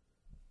 huh?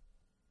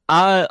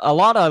 A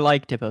lot I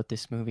liked about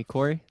this movie,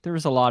 Corey. There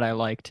was a lot I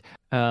liked.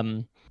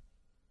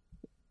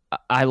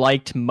 I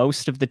liked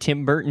most of the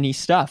Tim Burton-y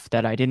stuff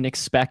that I didn't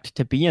expect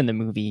to be in the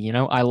movie. You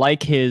know, I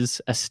like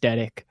his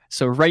aesthetic.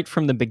 So right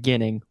from the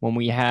beginning, when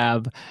we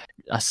have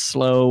a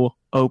slow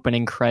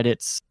opening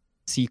credits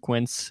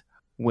sequence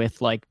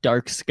with like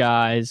dark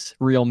skies,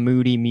 real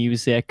moody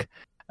music,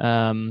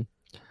 a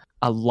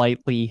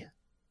lightly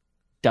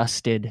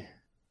dusted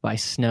by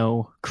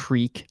snow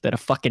creek that a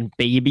fucking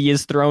baby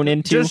is thrown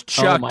into. Just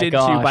chucked into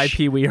by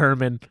Pee Wee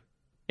Herman.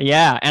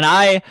 Yeah, and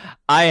I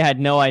had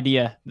no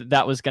idea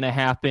that was going to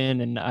happen,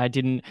 and I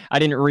didn't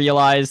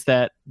realize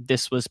that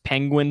this was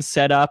Penguin's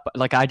setup.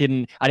 Like I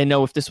didn't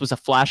know if this was a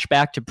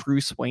flashback to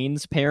Bruce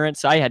Wayne's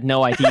parents. I had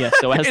no idea.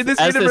 So in this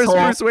universe,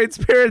 Bruce Wayne's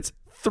parents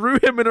threw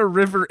him in a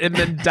river and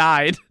then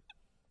died.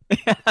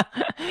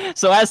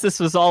 So as this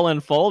was all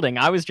unfolding,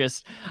 I was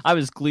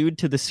glued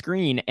to the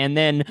screen. And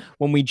then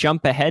when we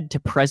jump ahead to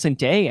present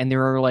day and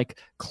there are like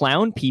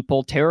clown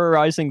people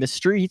terrorizing the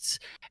streets,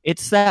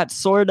 it's that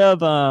sort of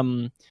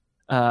they're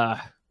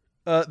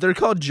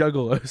called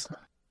juggalos.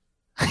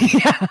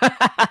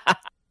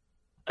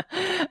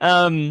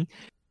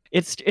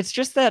 It's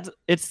just that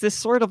it's this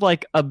sort of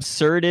like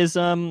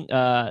absurdism,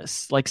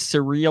 like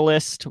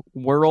surrealist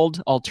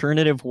world,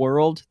 alternative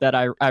world that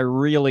I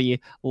really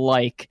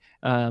like.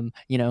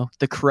 You know,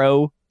 The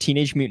Crow,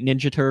 Teenage Mutant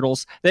Ninja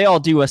Turtles, they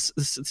all do a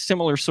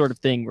similar sort of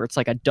thing where it's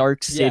like a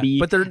dark city.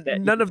 Yeah, but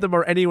none of them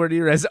are anywhere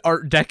near as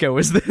Art Deco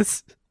as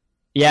this.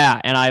 Yeah,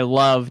 and I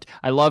loved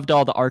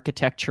all the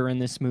architecture in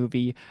this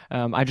movie.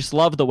 I just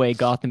love the way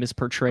Gotham is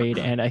portrayed,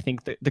 and I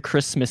think the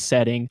Christmas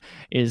setting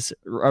is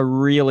a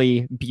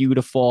really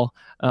beautiful,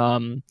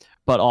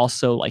 but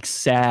also like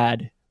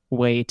sad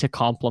way to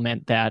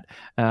complement that.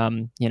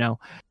 You know,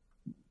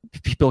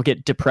 people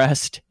get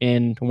depressed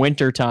in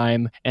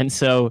wintertime, and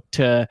so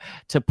to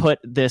put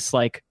this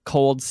like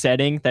cold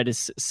setting that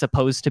is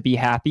supposed to be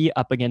happy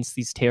up against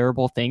these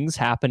terrible things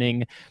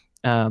happening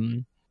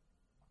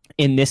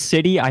in this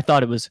city, I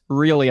thought it was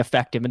really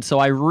effective. And so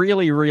I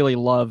really, really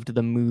loved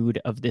the mood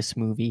of this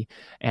movie.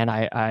 And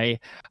I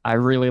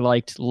really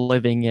liked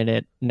living in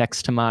it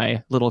next to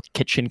my little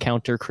kitchen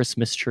counter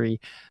Christmas tree.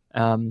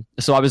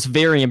 So I was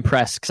very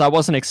impressed because I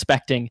wasn't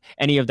expecting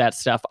any of that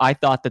stuff. I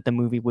thought that the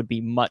movie would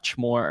be much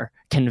more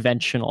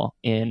conventional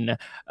in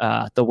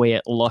the way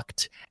it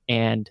looked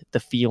and the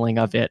feeling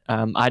of it.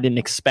 I didn't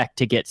expect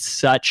to get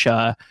such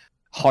a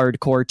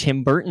hardcore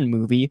Tim Burton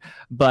movie,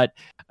 but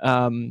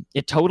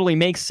it totally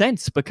makes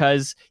sense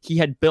because he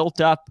had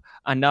built up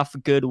enough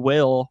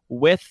goodwill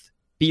with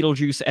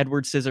Beetlejuice,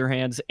 Edward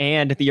Scissorhands,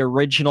 and the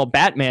original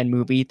Batman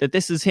movie that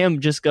this is him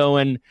just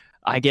going,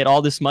 I get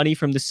all this money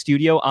from the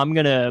studio, I'm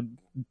going to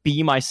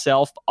be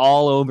myself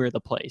all over the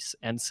place.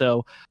 And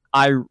so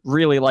I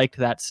really liked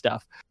that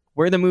stuff.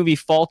 Where the movie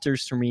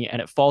falters for me,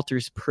 and it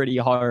falters pretty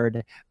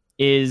hard,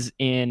 is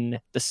in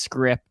the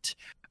script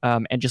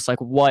and just like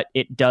what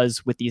it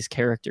does with these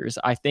characters.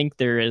 I think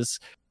there is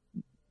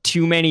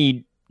too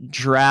many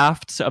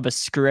drafts of a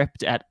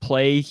script at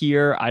play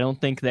here. I don't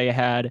think they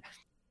had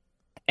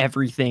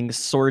everything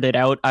sorted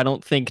out. I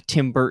don't think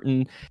Tim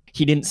Burton,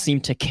 he didn't seem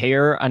to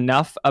care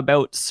enough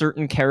about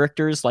certain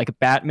characters like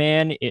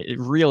Batman. It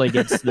really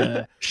gets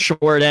the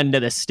short end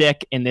of the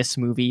stick in this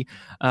movie.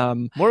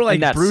 More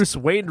like Bruce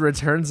Wayne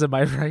Returns, am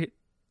I right?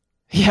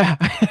 Yeah.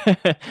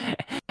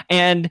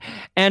 and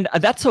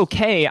that's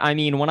okay. I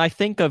mean, when I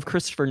think of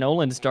Christopher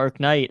Nolan's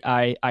Dark Knight,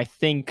 I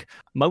think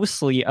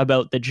mostly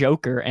about the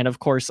Joker, and of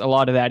course a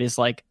lot of that is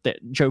like the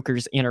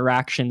Joker's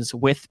interactions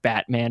with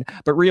Batman,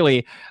 but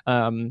really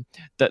the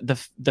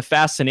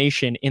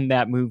fascination in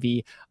that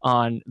movie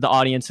on the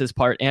audience's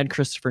part and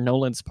Christopher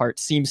Nolan's part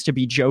seems to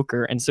be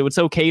Joker. And so it's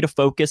okay to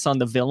focus on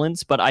the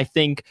villains, but I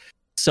think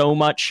so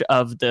much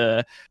of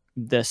the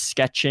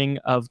sketching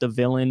of the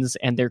villains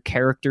and their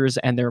characters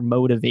and their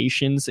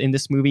motivations in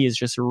this movie is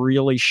just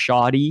really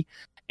shoddy.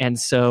 And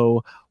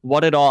so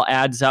what it all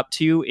adds up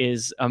to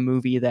is a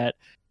movie that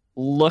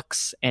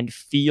looks and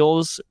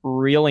feels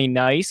really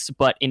nice,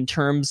 but in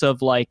terms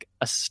of like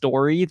a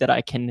story that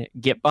I can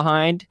get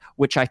behind,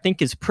 which I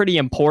think is pretty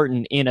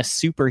important in a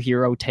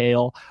superhero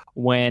tale,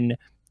 when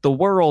the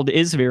world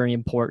is very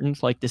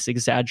important, like this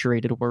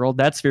exaggerated world,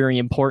 that's very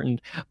important.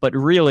 But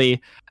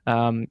really,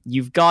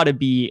 you've got to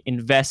be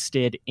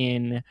invested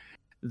in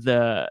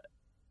the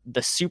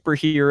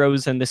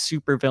superheroes and the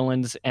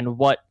supervillains and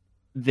what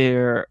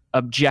their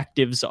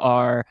objectives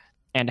are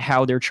and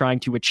how they're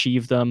trying to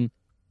achieve them.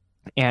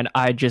 And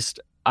I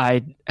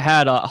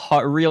had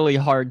a really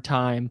hard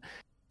time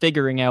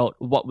figuring out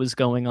what was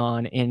going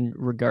on in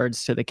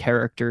regards to the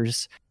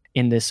characters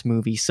in this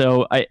movie.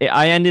 So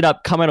I ended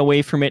up coming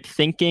away from it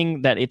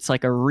thinking that it's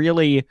like a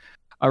really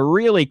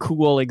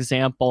cool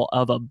example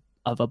of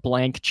a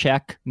blank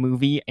check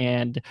movie,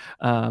 and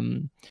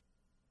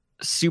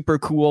super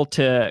cool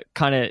to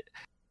kind of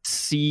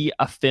see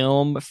a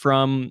film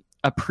from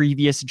a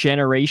previous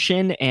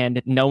generation,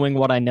 and knowing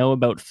what I know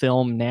about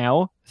film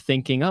now,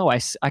 thinking, oh,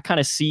 I kind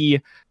of see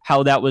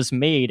how that was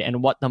made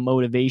and what the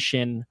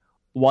motivation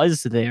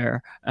was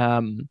there.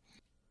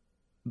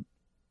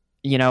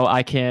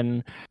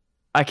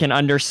 I can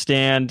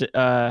understand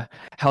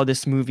how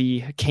this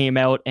movie came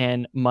out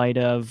and might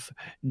have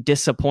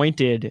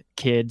disappointed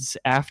kids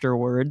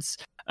afterwards,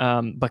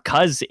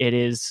 because it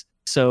is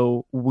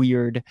so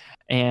weird,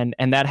 and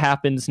that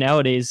happens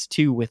nowadays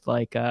too with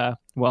like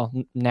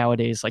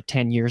nowadays, like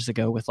 10 years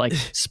ago with like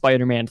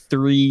Spider-Man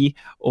 3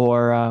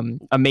 or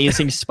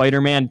Amazing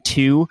Spider-Man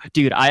 2.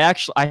 Dude, I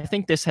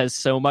think this has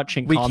so much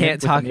in common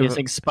with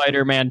Amazing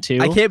Spider-Man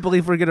 2. I can't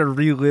believe we're gonna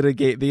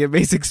relitigate the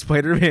Amazing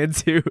Spider-Man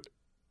 2.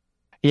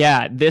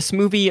 Yeah, this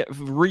movie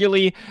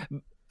really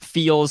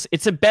feels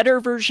it's a better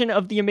version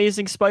of the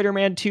Amazing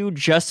Spider-Man 2,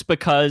 just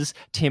because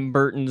Tim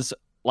Burton's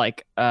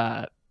like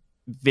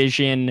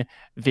vision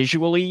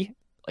visually,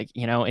 like,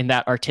 you know, in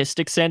that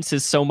artistic sense,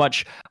 is so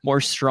much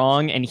more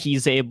strong, and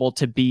he's able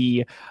to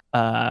be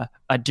a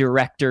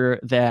director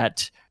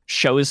that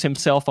shows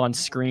himself on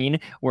screen,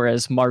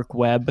 whereas Mark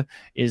Webb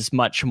is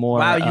much more.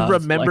 Wow, you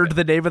remembered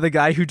the name of the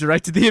guy who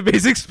directed the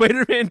Amazing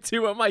Spider-Man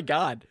 2. Oh my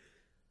god.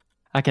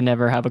 I can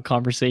never have a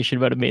conversation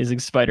about Amazing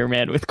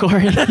Spider-Man with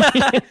Corey.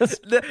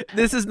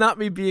 This is not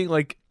me being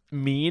like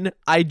mean.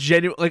 I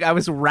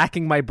was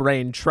racking my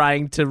brain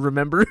trying to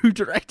remember who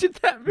directed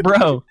that movie.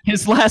 Bro,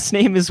 his last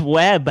name is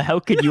Webb. How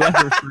could you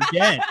ever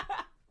forget?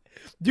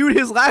 Dude,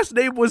 his last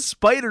name was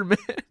Spider-Man.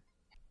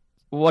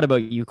 What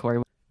about you,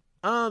 Corey?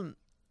 To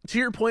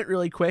your point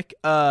really quick,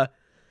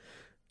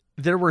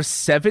 there were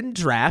 7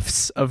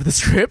 drafts of the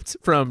script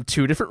from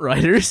 2 different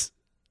writers.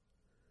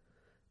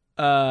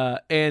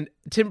 And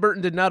Tim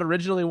Burton did not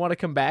originally want to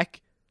come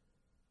back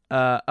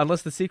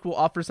unless the sequel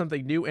offers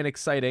something new and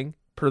exciting.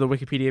 Per the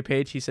Wikipedia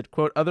page, he said,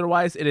 quote,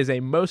 otherwise it is a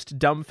most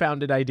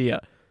dumbfounded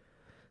idea.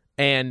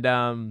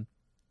 And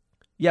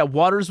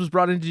Waters was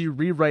brought in to do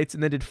rewrites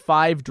and then did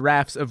 5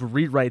 drafts of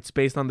rewrites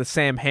based on the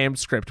Sam Hamm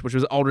script, which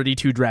was already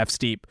 2 drafts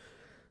deep.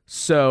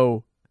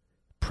 So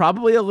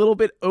probably a little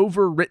bit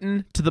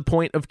overwritten to the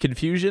point of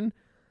confusion.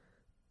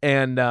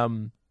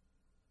 And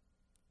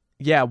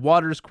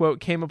Waters, quote,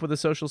 came up with a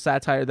social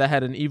satire that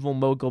had an evil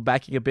mogul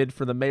backing a bid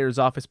for the mayor's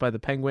office by the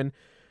Penguin.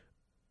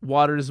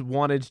 Waters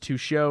wanted to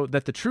show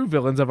that the true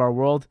villains of our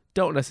world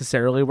don't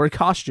necessarily wear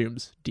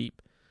costumes.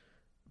 Deep.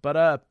 But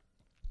I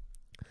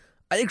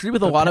agree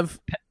with a lot of...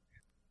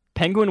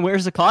 Penguin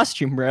wears a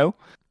costume, bro.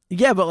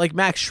 Yeah, but like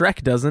Max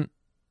Schreck doesn't.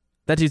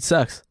 That dude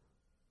sucks.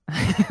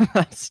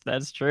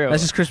 That's true.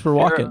 That's just Christopher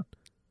Walken.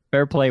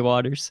 Fair play,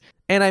 Waters.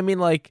 And I mean,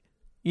 like,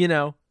 you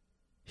know,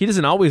 he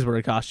doesn't always wear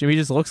a costume. He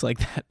just looks like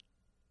that.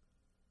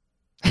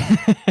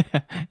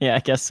 Yeah, I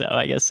guess so.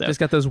 Just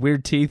got those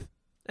weird teeth.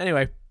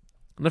 Anyway,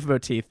 enough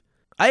about teeth.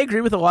 I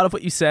agree with a lot of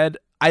what you said.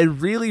 I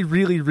really,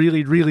 really,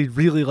 really, really,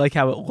 really like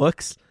how it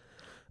looks.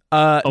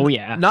 Oh,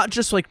 yeah. Not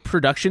just like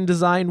production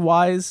design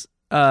wise,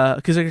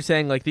 because like you're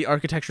saying, like the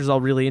architecture is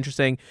all really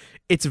interesting.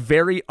 It's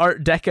very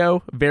Art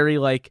Deco, very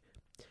like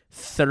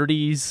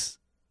 30s.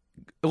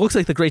 It looks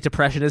like the Great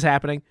Depression is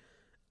happening.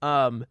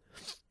 But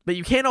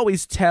you can't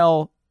always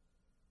tell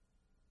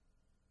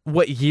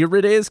what year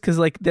it is, because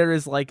like there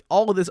is like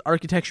all of this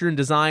architecture and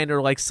design,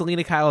 or like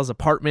Selena Kyle's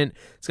apartment,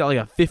 it's got like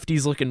a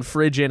 50s looking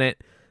fridge in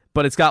it,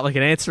 but it's got like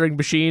an answering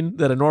machine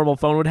that a normal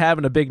phone would have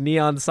and a big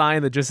neon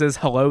sign that just says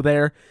hello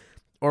there.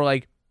 Or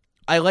like,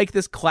 I like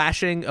this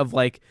clashing of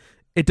like,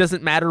 it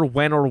doesn't matter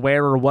when or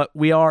where or what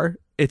we are,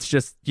 it's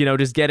just, you know,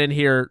 just get in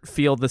here,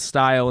 feel the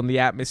style and the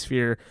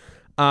atmosphere.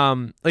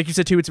 Like you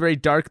said too, it's very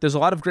dark. There's a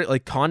lot of great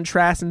like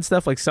contrast and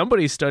stuff. Like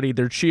somebody studied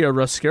their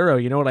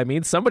chiaroscuro, you know what I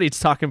mean? Somebody's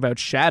talking about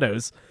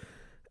shadows.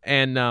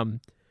 And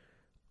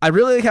I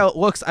really like how it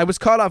looks. I was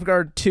caught off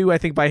guard too, I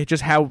think, by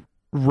just how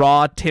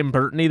raw Tim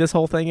Burton-y this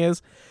whole thing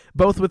is,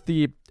 both with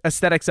the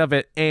aesthetics of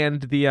it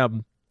and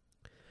the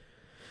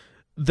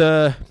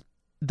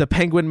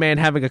Penguin Man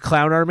having a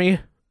clown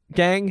army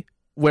gang,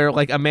 where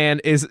like a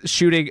man is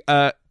shooting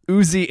a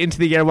Uzi into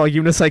the air while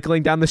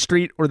unicycling down the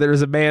street, or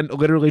there's a man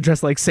literally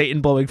dressed like Satan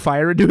blowing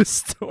fire into a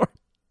store,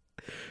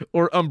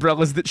 or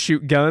umbrellas that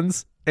shoot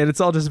guns, and it's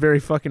all just very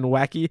fucking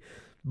wacky.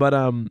 But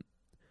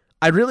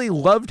I really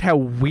loved how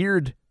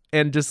weird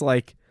and just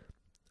like,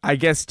 I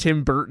guess,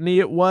 Tim Burton-y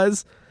it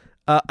was.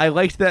 I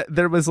liked that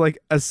there was like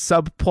a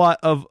subplot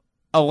of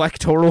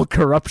electoral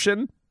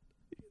corruption.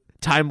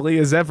 Timely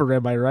as ever,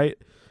 am I right?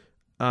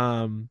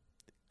 But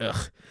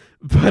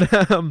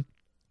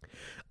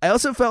I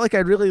also felt like I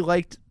really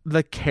liked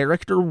the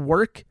character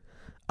work.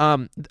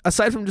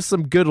 Aside from just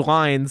some good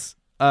lines,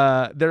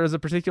 there is a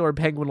particular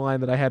Penguin line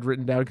that I had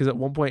written down, because at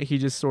one point he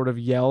just sort of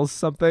yells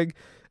something,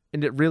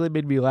 and it really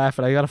made me laugh,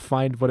 and I gotta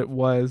find what it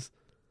was.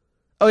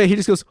 Oh yeah, he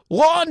just goes,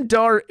 "Lawn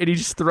dart," and he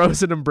just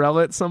throws an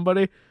umbrella at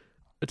somebody,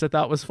 which I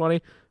thought was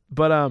funny.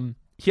 But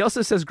he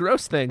also says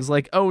gross things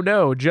like, "Oh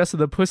no, just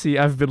the pussy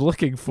I've been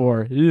looking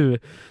for." Ew.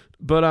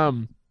 But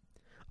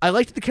I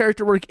liked the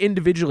character work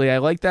individually. I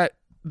like that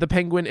the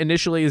Penguin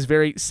initially is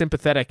very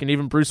sympathetic, and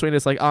even Bruce Wayne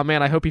is like, "Oh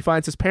man, I hope he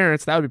finds his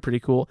parents. That would be pretty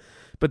cool."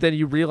 But then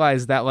you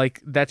realize that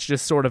like that's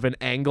just sort of an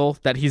angle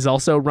that he's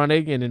also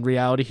running, and in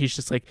reality he's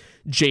just like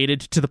jaded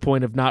to the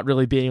point of not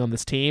really being on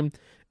this team.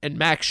 And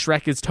Max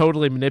Schreck is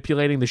totally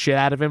manipulating the shit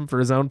out of him for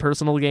his own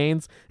personal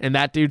gains, and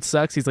that dude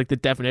sucks. He's like the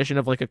definition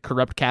of like a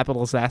corrupt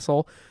capitalist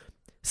asshole.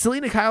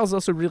 Selena Kyle is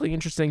also really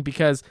interesting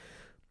because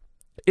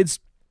it's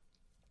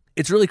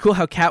really cool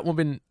how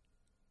Catwoman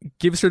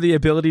gives her the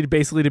ability to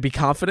basically to be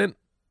confident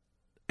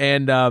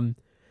and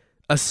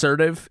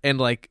assertive and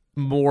like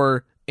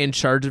more in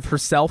charge of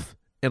herself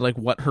and like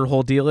what her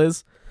whole deal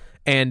is,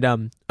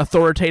 and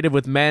authoritative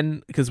with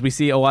men, because we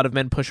see a lot of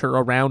men push her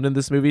around in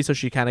this movie, so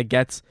she kind of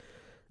gets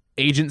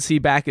agency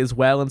back as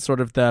well, and sort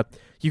of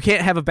you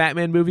can't have a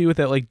Batman movie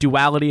without like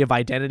duality of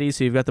identity,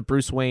 so you've got the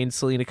Bruce Wayne,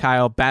 Selena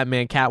Kyle,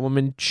 Batman,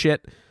 Catwoman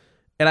shit,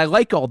 and I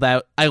like all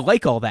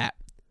that,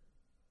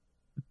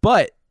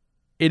 but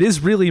it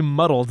is really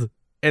muddled,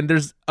 and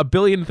there's a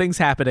billion things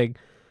happening,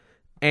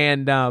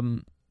 and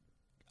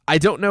I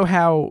don't know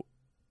how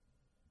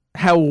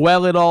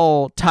well it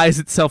all ties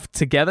itself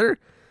together.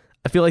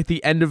 I feel like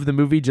the end of the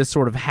movie just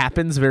sort of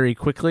happens very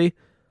quickly.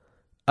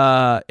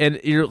 And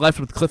you're left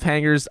with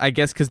cliffhangers, I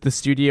guess, because the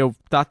studio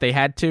thought they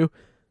had to,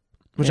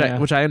 which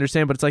I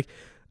understand. But it's like,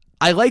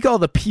 I like all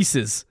the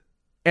pieces,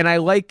 and I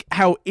like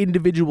how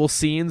individual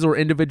scenes or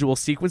individual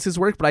sequences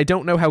work, but I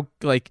don't know how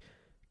like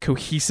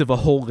cohesive a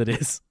whole it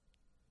is.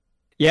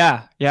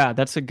 Yeah,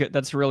 that's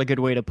a really good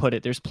way to put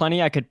it. There's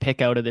plenty I could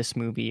pick out of this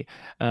movie,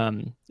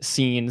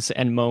 scenes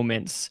and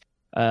moments,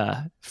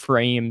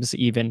 frames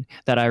even,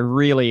 that I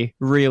really,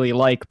 really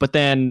like. But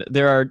then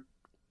there are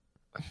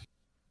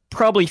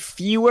probably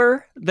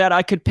fewer that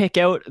I could pick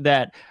out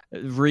that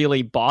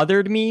really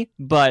bothered me,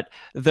 but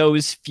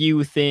those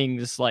few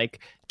things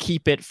like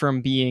keep it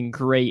from being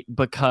great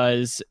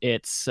because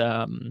it's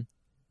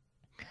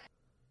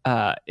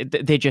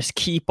they just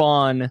keep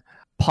on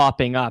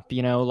popping up,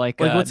 you know, like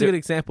what's a good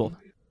example?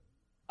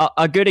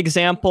 A good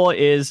example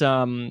is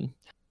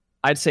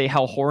I'd say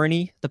how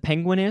horny the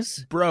Penguin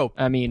is. Bro,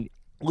 I mean,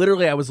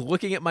 literally I was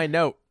looking at my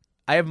note.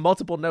 I have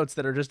multiple notes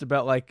that are just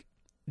about like,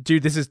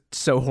 dude, this is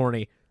so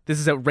horny. This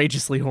is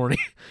outrageously horny.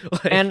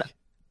 Like, and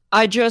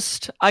I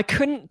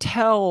couldn't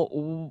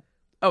tell.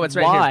 Oh, it's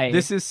right why. Here.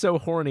 This is so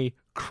horny.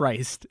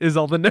 Christ is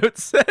all the note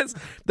says.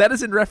 That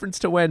is in reference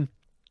to when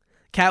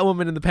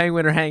Catwoman and the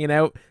Penguin are hanging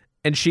out,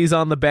 and she's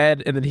on the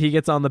bed, and then he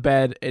gets on the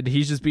bed, and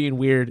he's just being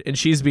weird, and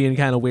she's being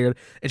kind of weird,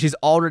 and she's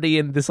already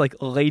in this like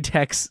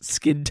latex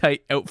skin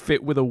tight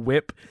outfit with a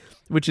whip,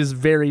 which is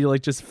very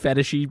like just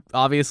fetishy,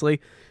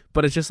 obviously,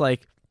 but it's just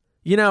like,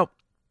 you know,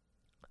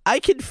 I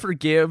can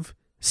forgive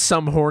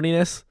some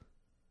horniness,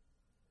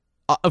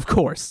 of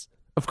course,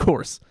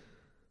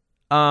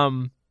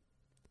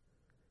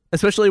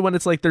 especially when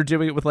it's like they're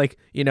doing it with like,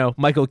 you know,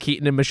 Michael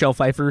Keaton and Michelle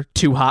Pfeiffer,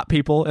 two hot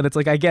people, and it's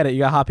like, I get it,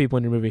 you got hot people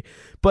in your movie,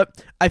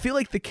 but I feel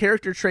like the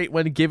character trait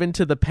when given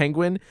to the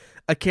Penguin,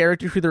 a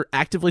character who they're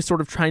actively sort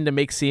of trying to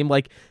make seem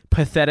like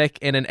pathetic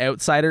and an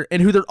outsider,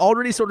 and who they're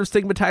already sort of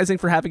stigmatizing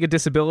for having a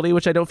disability,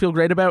 which I don't feel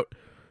great about,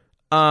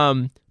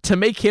 to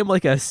make him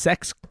like a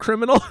sex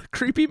criminal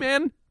creepy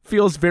man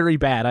feels very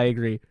bad. I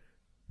agree.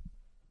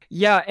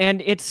 Yeah,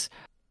 and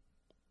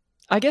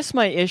I guess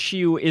my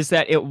issue is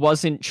that it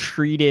wasn't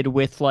treated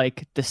with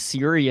like the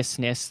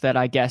seriousness that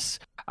I guess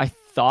I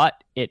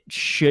thought it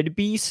should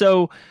be.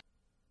 So,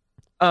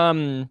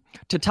 to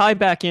tie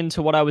back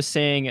into what I was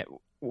saying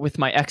with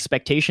my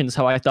expectations,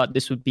 how I thought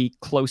this would be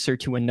closer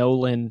to a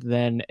Nolan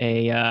than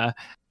a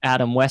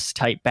Adam West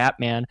type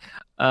Batman.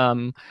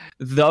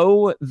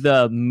 Though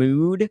the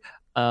mood,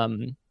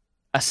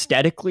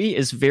 aesthetically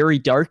is very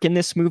dark in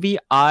this movie,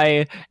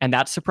 and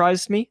that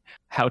surprised me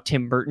how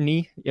Tim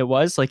Burton-y it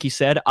was. Like you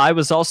said, I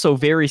was also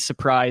very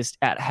surprised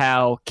at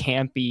how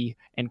campy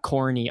and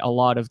corny a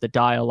lot of the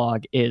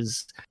dialogue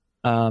is.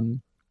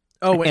 It's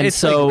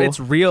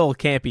real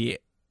campy.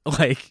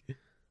 Like,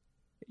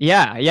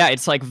 yeah,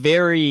 it's like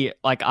very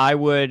like I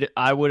would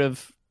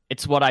have.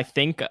 It's what I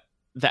think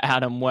the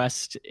Adam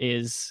West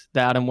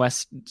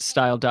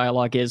style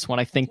dialogue is when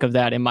I think of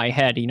that in my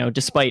head,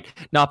 despite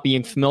not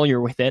being familiar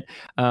with it.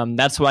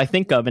 That's what I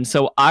think of. And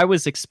so I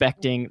was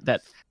expecting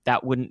that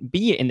wouldn't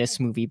be in this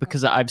movie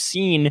because I've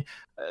seen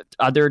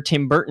other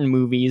Tim Burton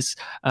movies,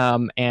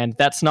 and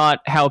that's not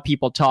how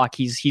people talk.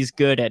 He's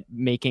good at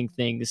making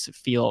things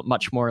feel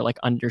much more like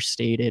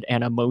understated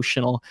and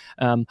emotional.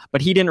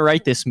 But he didn't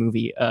write this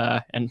movie.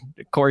 And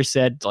Corey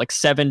said like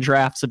 7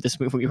 drafts of this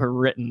movie were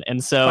written,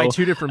 and so by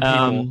 2 different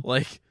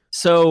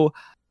people.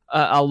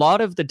 A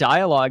lot of the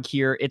dialogue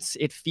here,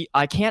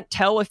 I can't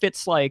tell if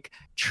it's like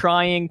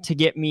trying to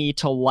get me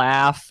to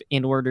laugh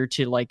in order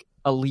to like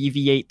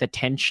alleviate the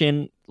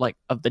tension like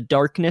of the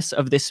darkness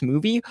of this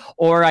movie,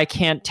 or I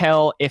can't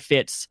tell if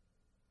it's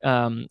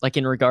like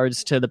in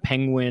regards to the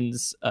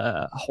Penguin's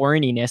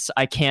horniness.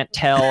 I can't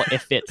tell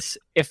if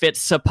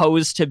it's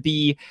supposed to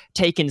be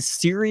taken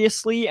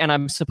seriously and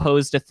I'm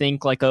supposed to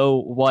think like,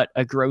 oh, what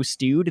a gross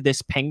dude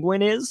this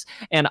Penguin is.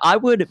 And I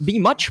would be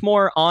much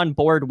more on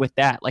board with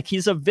that. Like,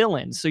 he's a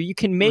villain, so you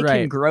can make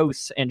him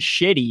gross and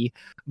shitty,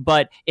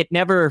 but it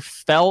never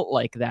felt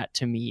like that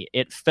to me.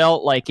 It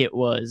felt like it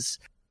was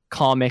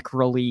comic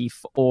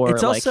relief, or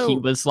it's like also, he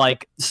was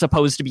like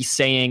supposed to be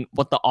saying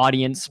what the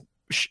audience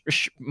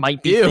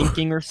might be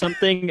thinking or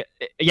something.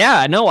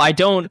 Yeah, no, I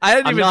didn't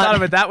even thought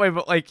of it that way,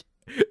 but like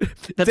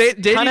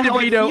Danny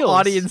DeVito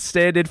audience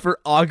stand-in for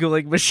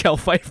ogling Michelle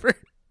Pfeiffer.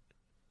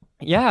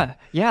 Yeah,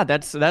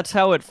 that's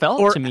how it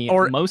felt to me,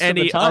 or most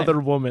any of the time. other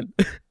woman.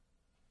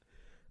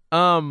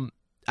 I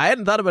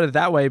hadn't thought about it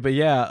that way, but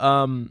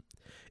yeah,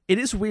 it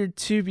is weird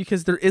too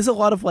because there is a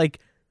lot of like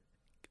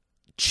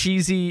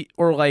cheesy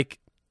or like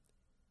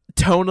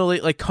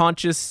tonally like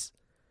conscious,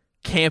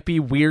 campy,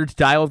 weird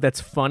dialogue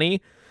that's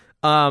funny.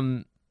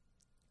 Something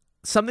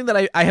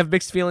that I have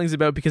mixed feelings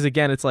about because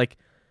again, it's like,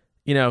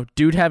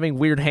 dude having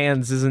weird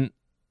hands isn't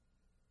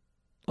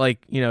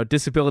like,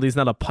 disability is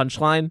not a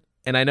punchline.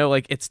 And I know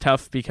like it's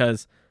tough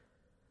because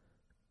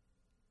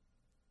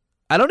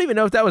I don't even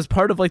know if that was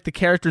part of like the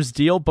character's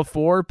deal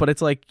before, but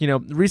it's like,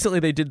 recently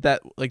they did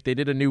that, like they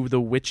did a new The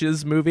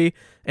Witches movie,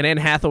 and Anne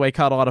Hathaway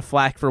caught a lot of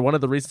flack for one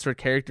of the reasons her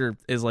character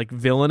is like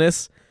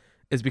villainous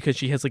is because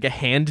she has like a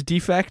hand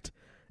defect.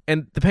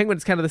 And the Penguin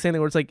is kind of the same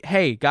thing where it's like,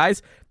 hey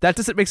guys, that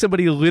doesn't make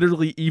somebody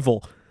literally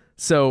evil.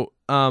 So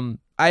I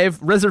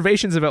have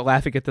reservations about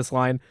laughing at this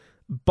line,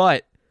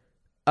 but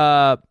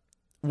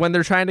when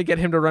they're trying to get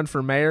him to run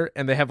for mayor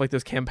and they have like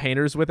those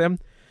campaigners with him,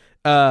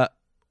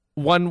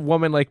 one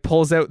woman like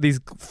pulls out these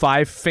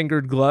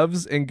 5-fingered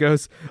gloves and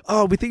goes,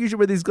 oh, we think you should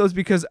wear these gloves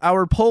because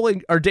our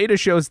data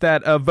shows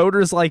that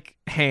voters like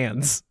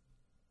hands.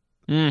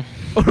 Or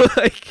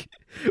like,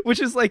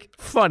 which is like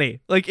funny.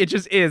 Like, it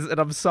just is, and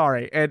I'm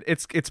sorry. And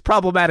it's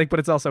problematic, but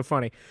it's also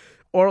funny.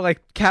 Or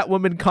like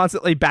Catwoman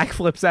constantly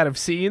backflips out of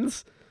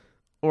scenes.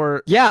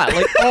 Or yeah,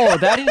 like, oh,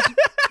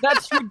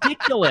 that's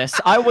ridiculous.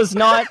 I was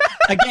not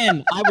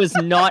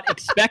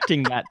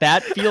expecting that.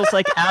 That feels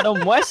like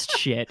Adam West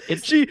shit.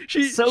 It's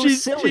so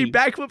silly. She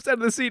backflips out of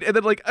the scene and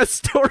then like a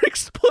store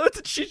explodes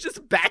and she's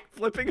just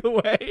backflipping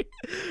away.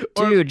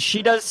 Dude,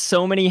 she does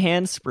so many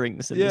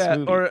handsprings in this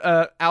movie.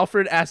 Or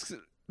Alfred asks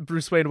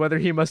Bruce Wayne whether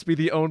he must be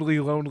the only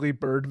lonely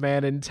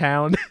Birdman in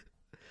town.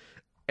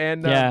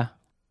 And the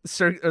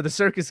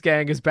circus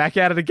gang is back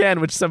at it again,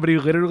 which somebody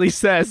literally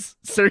says,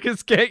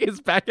 circus gang is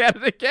back at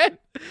it again.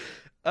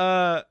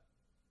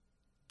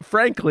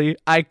 Frankly,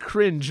 I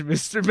cringe,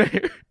 Mr.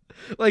 Mayor.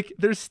 Like,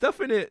 there's stuff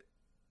in it,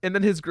 and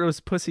then his gross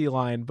pussy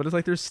line, but it's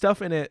like there's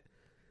stuff in it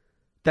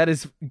that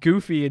is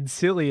goofy and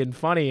silly and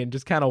funny and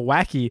just kind of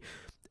wacky.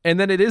 And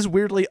then it is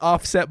weirdly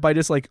offset by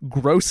just like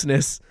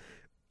grossness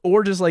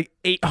or just like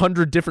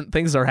 800 different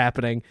things are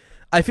happening.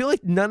 I feel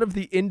like none of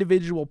the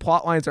individual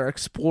plot lines are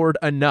explored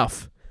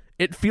enough.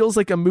 It feels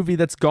like a movie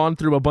that's gone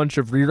through a bunch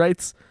of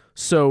rewrites,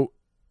 so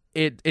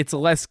it's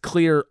less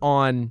clear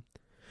on,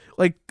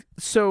 like,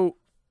 so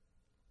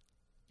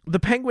the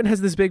Penguin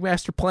has this big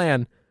master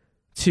plan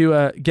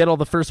to get all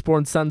the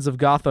firstborn sons of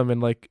Gotham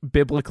and like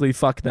biblically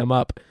fuck them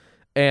up,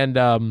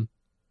 and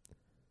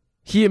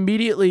he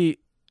immediately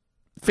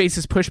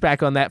faces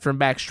pushback on that from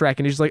Max Schreck,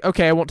 and he's like,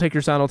 okay, I won't take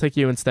your son, I'll take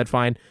you instead,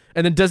 fine.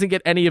 And then doesn't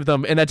get any of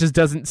them, and that just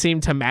doesn't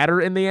seem to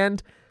matter in the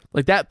end.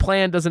 Like, that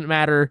plan doesn't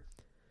matter.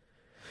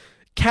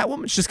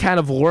 Catwoman's just kind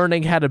of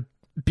learning how to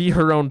be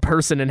her own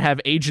person and have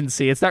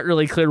agency. It's not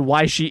really clear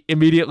why she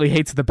immediately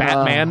hates the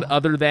Batman,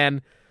 other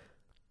than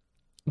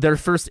their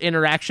first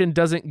interaction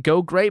doesn't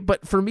go great.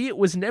 But for me, it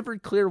was never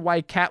clear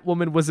why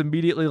Catwoman was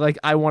immediately like,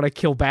 I want to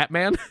kill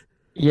Batman.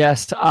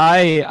 Yes,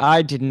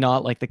 I did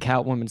not like the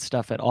Catwoman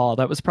stuff at all.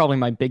 That was probably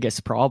my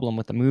biggest problem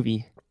with the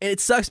movie. And it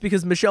sucks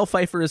because Michelle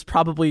Pfeiffer is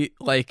probably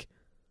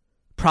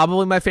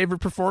my favorite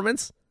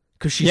performance,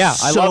 because she's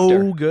I loved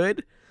her.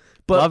 good.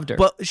 Loved her.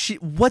 But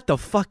what the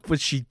fuck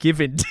was she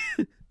given,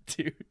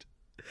 dude?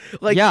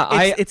 Like,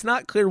 it's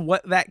not clear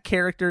what that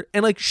character,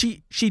 and like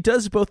she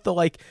does both the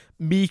like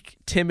meek,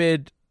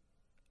 timid,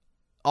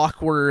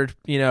 awkward,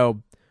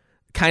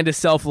 kind of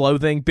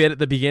self-loathing bit at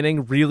the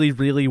beginning really,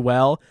 really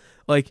well.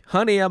 Like,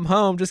 honey, I'm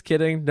home. Just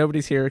kidding.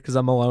 Nobody's here because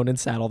I'm alone and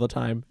sad all the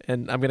time.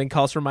 And I'm getting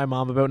calls from my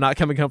mom about not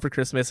coming home for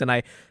Christmas. And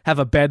I have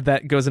a bed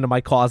that goes into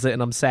my closet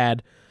and I'm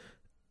sad.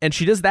 And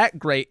she does that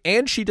great.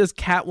 And she does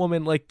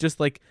Catwoman, like, just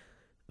like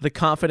the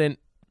confident,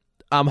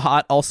 I'm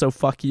hot, also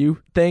fuck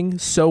you thing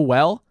so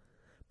well.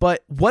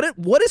 But what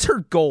is her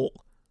goal?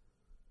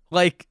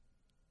 Like,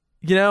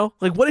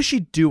 what is she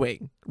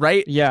doing?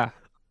 Right? Yeah.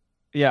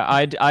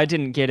 I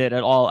didn't get it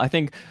at all. I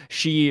think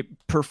she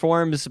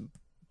performs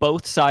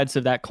both sides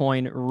of that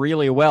coin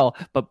really well,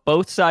 but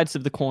both sides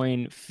of the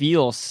coin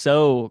feel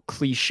so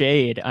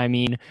cliched. I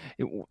mean,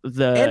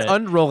 and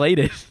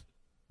unrelated.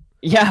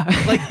 Yeah.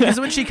 Like, because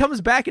when she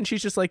comes back and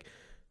she's just like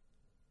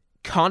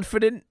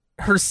confident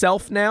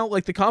herself now,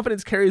 like the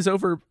confidence carries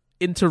over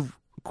into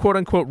quote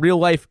unquote real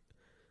life,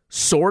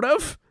 sort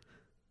of,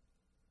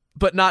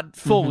 but not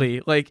fully.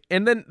 Mm-hmm. Like,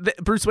 and then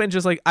Bruce Wayne's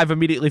just like, I've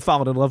immediately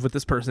fallen in love with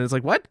this person. It's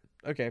like, what?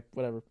 Okay,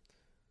 whatever.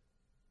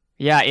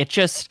 Yeah,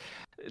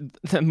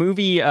 the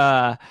movie,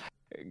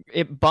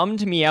 it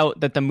bummed me out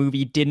that the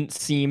movie didn't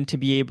seem to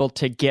be able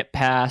to get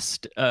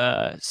past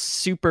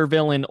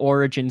supervillain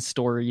origin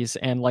stories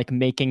and like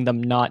making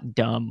them not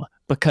dumb.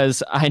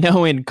 Because I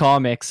know in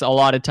comics, a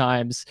lot of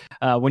times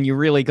when you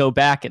really go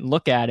back and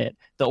look at it,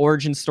 the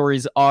origin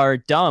stories are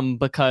dumb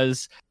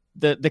because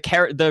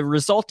the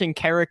resulting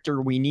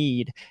character we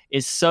need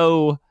is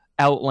so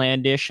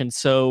outlandish and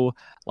so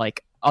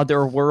like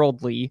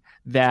otherworldly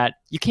that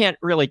you can't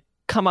really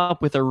come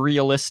up with a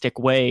realistic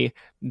way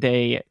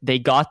they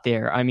got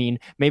there. I mean,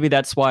 maybe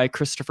that's why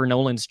Christopher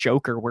Nolan's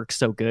Joker works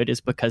so good, is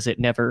because it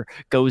never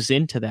goes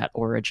into that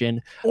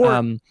origin.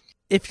 Or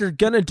if you're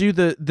gonna do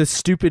the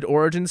stupid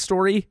origin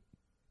story,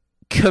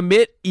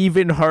 commit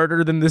even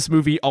harder than this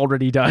movie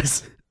already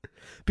does.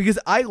 Because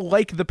I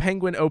like the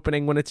Penguin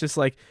opening when it's just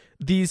like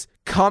these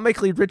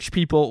comically rich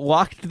people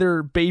locked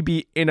their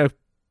baby in a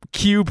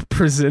cube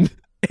prison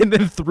and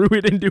then threw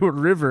it into a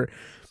river.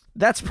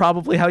 That's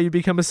probably how you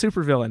become a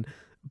supervillain.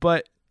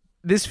 But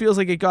this feels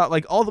like it got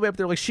like all the way up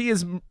there. Like, she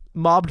is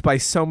mobbed by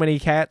so many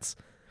cats,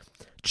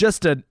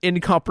 just an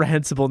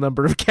incomprehensible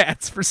number of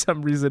cats for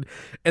some reason.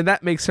 And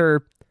that makes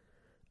her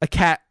a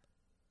cat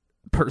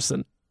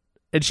person.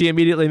 And she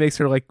immediately makes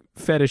her like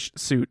fetish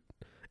suit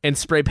and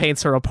spray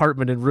paints her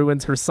apartment and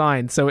ruins her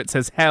sign so it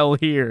says hell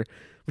here,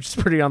 which is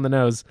pretty on the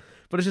nose.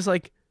 But it's just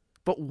like,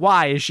 but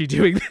why is she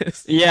doing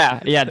this?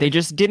 Yeah, they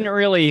just didn't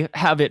really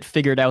have it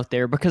figured out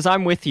there, because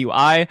I'm with you.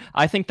 I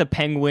think the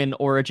Penguin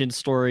origin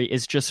story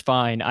is just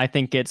fine. I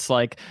think it's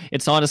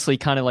honestly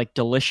kind of like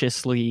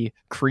deliciously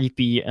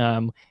creepy,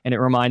 and it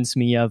reminds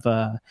me of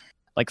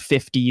like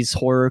 50s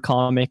horror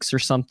comics or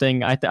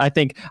something. I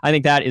think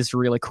that is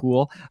really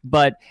cool.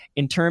 But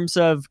in terms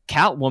of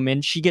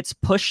Catwoman, she gets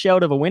pushed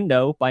out of a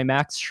window by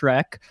Max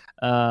Schreck.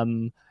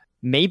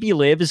 Maybe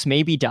lives,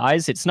 maybe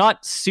dies. It's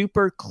not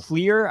super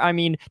clear. I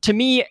mean, to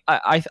me,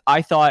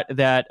 I thought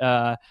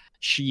that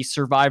she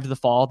survived the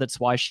fall. That's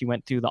why she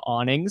went through the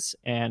awnings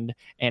and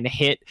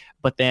hit.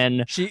 But then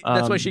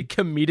that's why she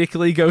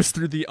comedically goes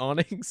through the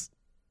awnings.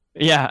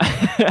 Yeah,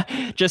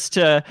 just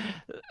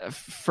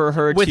for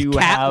her with to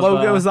cat have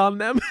logos on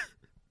them.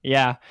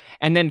 Yeah,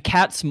 and then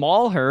cats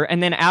maul her,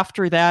 and then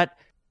after that,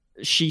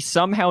 she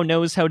somehow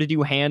knows how to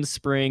do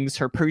handsprings.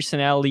 Her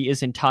personality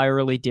is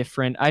entirely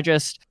different.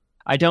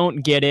 I don't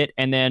get it.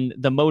 And then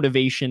the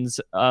motivations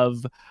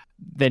of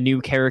the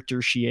new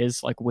character she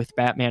is, like with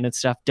Batman and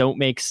stuff, don't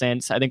make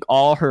sense. I think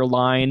all her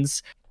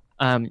lines,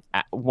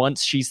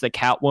 once she's the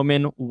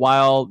Catwoman,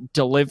 while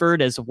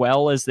delivered as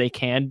well as they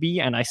can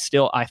be, and I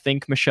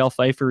think Michelle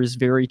Pfeiffer is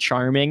very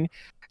charming,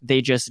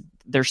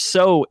 they're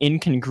so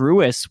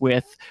incongruous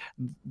with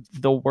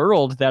the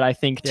world that I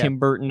think Tim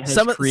Burton has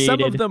created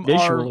some of them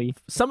visually.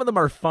 Some of them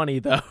are funny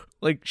though.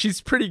 Like,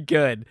 she's pretty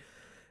good.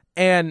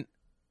 And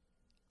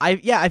I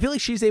feel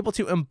like she's able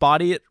to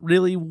embody it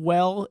really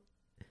well.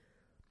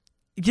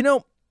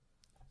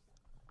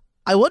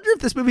 I wonder if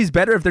this movie's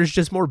better if there's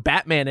just more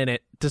Batman in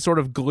it to sort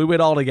of glue it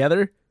all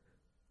together.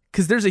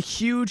 Because there's a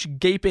huge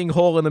gaping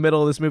hole in the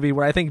middle of this movie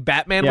where I think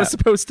Batman was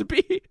supposed to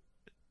be.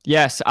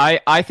 Yes,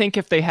 I think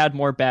if they had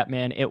more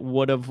Batman, it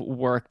would have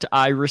worked.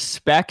 I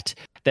respect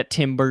that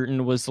Tim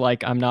Burton was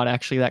like, I'm not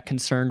actually that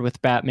concerned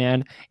with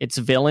Batman. It's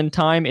villain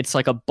time. It's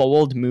like a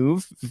bold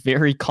move,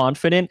 very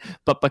confident.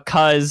 But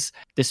because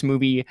this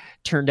movie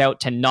turned out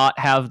to not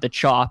have the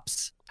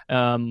chops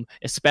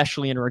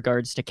especially in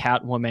regards to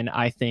Catwoman.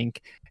 I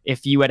think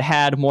if you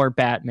had more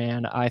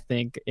Batman, I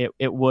think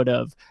it would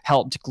have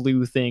helped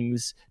glue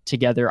things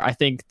together. I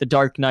think The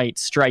Dark Knight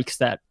strikes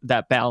that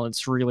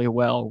balance really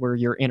well, where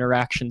your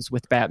interactions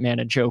with Batman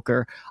and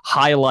Joker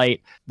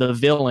highlight the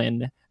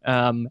villain,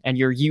 and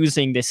you're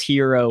using this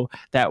hero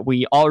that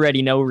we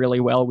already know really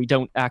well. We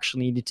don't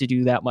actually need to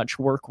do that much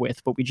work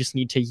with, but we just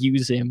need to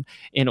use him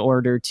in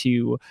order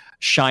to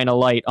shine a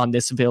light on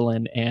this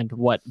villain and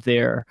what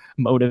their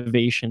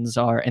motivations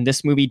are. And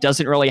this movie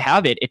doesn't really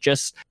have it. It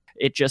just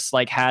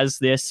like has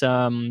this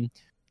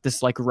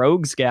this like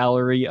rogues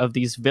gallery of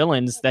these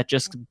villains that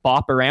just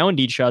bop around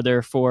each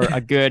other for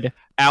a good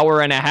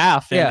hour and a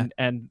half, and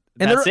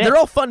they're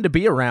all fun to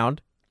be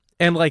around,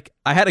 and like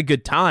I had a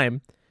good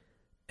time.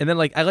 And then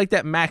like I like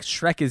that Max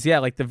Schreck is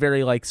like the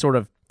very like sort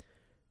of,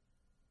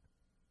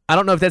 I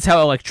don't know if that's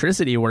how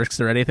electricity works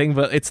or anything,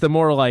 but it's the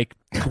more like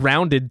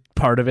grounded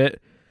part of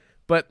it.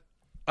 But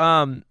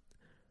it's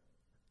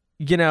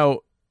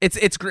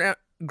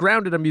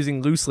grounded, I'm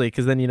using loosely,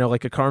 because then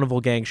like a carnival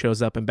gang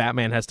shows up and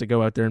Batman has to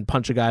go out there and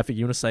punch a guy off a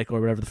unicycle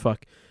or whatever the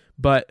fuck.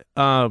 But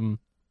I don't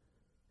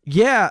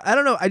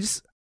know,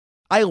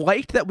 I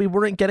liked that we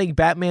weren't getting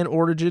Batman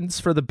Origins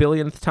for the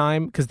billionth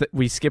time, because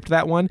we skipped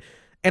that one.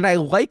 And I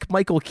like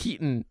Michael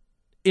Keaton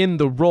in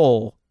the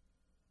role,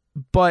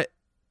 but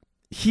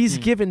he's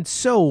given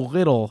so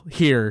little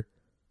here.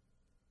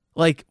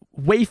 Like,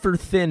 wafer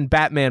thin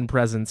Batman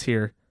presence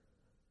here.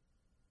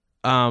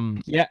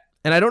 And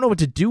I don't know what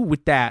to do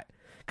with that,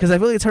 because I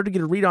feel like it's hard to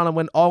get a read on him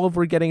when all of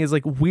we're getting is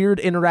like weird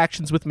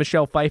interactions with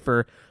Michelle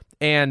Pfeiffer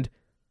and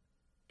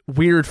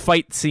weird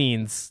fight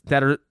scenes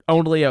that are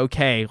only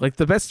okay. Like,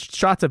 the best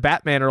shots of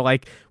Batman are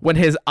like when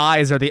his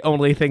eyes are the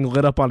only thing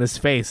lit up on his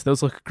face.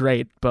 Those look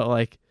great, but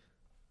like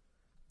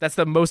that's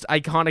the most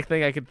iconic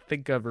thing I could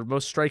think of, or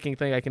most striking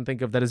thing I can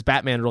think of that is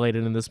Batman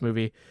related in this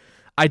movie.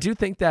 I do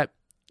think that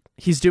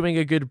he's doing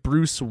a good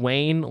Bruce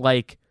Wayne,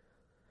 like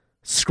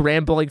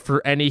scrambling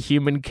for any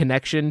human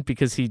connection,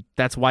 because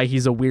that's why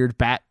he's a weird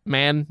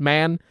Batman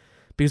man,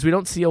 because we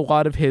don't see a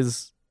lot of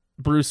his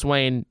Bruce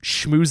Wayne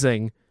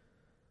schmoozing.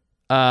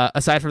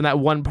 Aside from that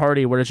one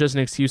party where it's just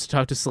an excuse to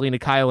talk to Selina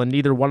Kyle, and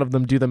neither one of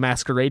them do the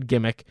masquerade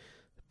gimmick,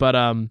 but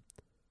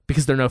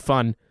because they're no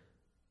fun.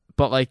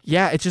 But like,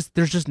 it's just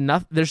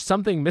there's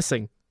something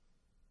missing.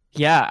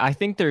 Yeah, I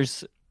think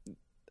there's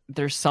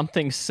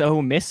something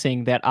so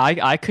missing that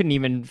I couldn't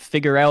even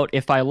figure out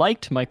if I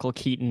liked Michael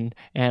Keaton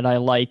and I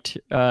liked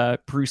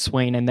Bruce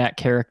Wayne and that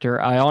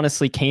character. I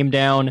honestly came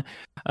down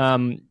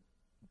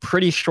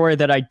pretty sure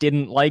that I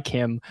didn't like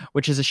him,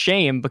 which is a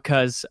shame,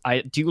 because I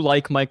do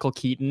like Michael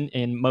Keaton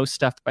in most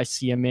stuff I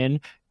see him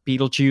in.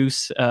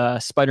 Beetlejuice,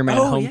 Spider-Man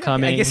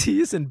Homecoming. Yeah, I guess he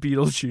is in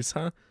Beetlejuice,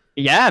 huh?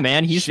 Yeah,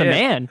 man, he's the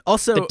man.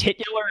 Also, the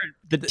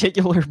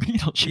titular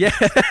Beetlejuice. Yeah.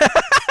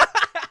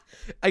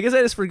 I guess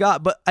I just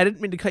forgot, but I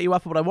didn't mean to cut you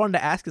off. But what I wanted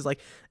to ask is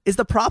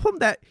the problem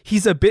that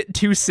he's a bit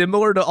too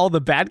similar to all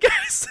the bad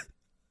guys?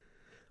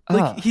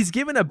 He's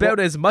given about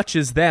as much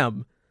as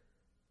them.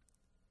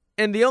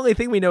 And the only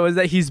thing we know is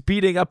that he's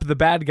beating up the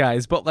bad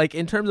guys. But like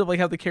in terms of like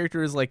how the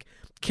character is like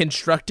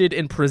constructed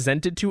and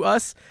presented to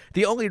us,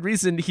 the only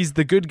reason he's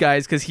the good guy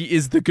is because he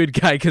is the good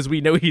guy, because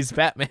we know he's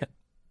Batman.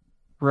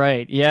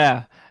 Right,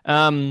 yeah.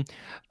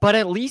 But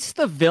at least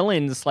the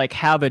villains like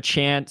have a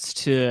chance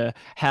to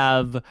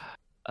have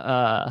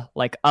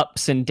like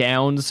ups and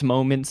downs,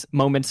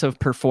 moments of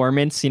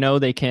performance.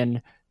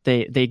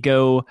 They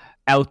go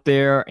out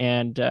there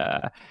and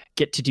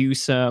get to do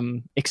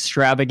some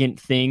extravagant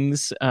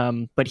things,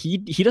 but he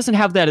doesn't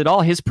have that at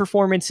all. His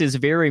performance is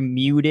very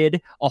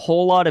muted, a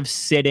whole lot of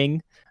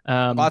sitting,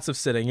 lots of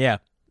sitting.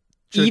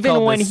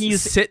 Even when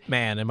he's sit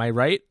man, am I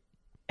right?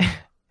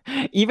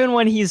 Even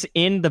when he's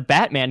in the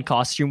Batman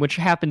costume, which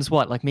happens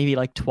maybe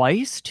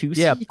twice, two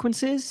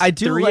sequences, I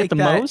do 3 like at the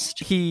that most.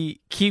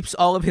 He keeps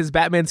all of his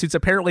Batman suits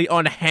apparently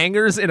on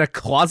hangers in a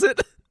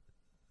closet.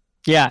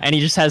 Yeah, and he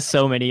just has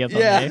so many of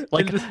them. Yeah,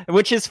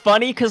 which is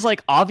funny because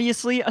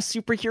obviously a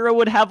superhero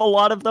would have a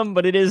lot of them,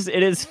 but it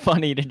is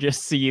funny to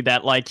just see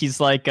that he's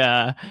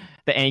the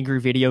angry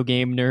video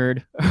game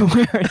nerd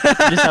where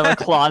just have a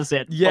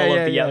closet full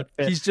of the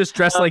outfits. He's just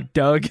dressed like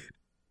Doug.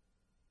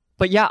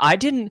 But yeah, I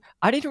didn't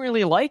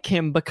really like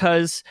him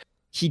because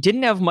he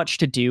didn't have much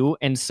to do,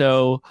 and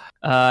so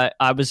I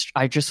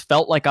just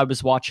felt like I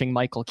was watching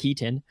Michael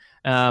Keaton,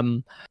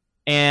 Yeah,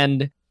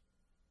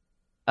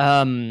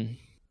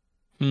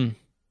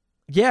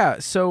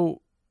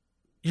 so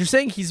you're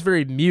saying he's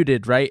very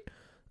muted, right?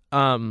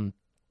 And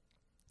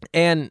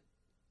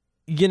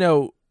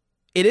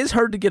it is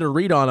hard to get a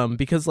read on him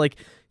because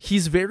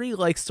he's very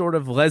sort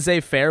of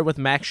laissez-faire with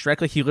Max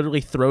Schreck. He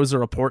literally throws a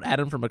report at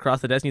him from across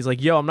the desk and he's like,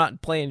 yo, I'm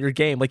not playing your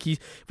game.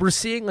 We're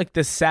seeing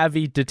the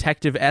savvy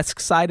detective-esque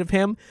side of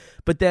him,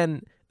 but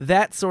then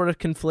that sort of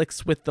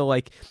conflicts with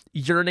the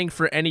yearning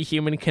for any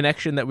human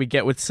connection that we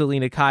get with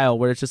Selina Kyle,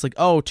 where it's just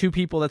two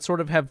people that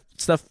sort of have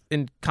stuff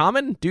in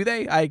common. Do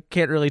they? I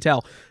can't really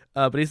tell.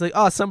 But he's like,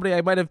 somebody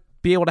I might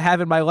be able to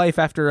have in my life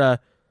after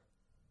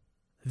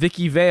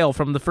Vicky Vale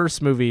from the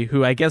first movie,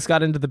 who I guess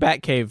got into the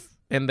Batcave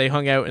and they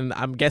hung out, and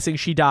I'm guessing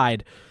she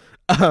died.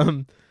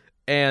 And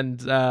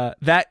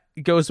that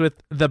goes with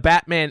the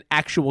Batman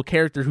actual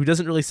character who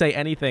doesn't really say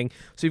anything.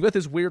 So you've got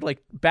this weird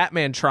like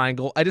Batman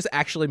triangle. I just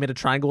actually made a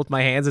triangle with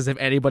my hands as if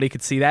anybody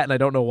could see that, and I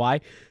don't know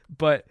why.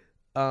 But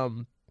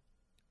and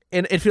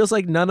it feels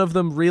like none of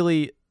them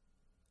really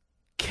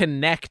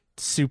connect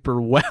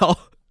super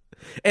well.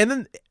 And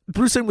then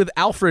Bruce Wayne with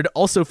Alfred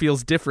also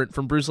feels different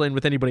from Bruce Wayne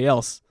with anybody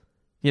else,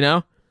 you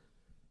know?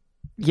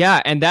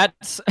 Yeah, and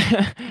that's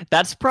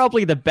that's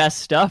probably the best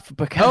stuff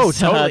because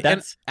totally.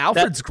 And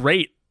Alfred's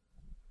great.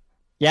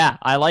 Yeah,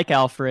 I like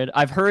Alfred.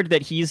 I've heard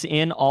that he's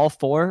in all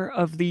 4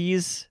 of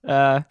these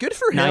good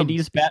for him.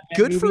 90s Batman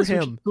good movies, for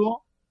him.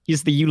 Cool.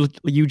 He's the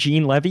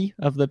Eugene Levy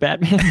of the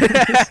Batman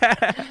movies.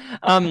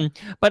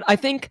 But I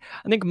think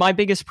my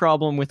biggest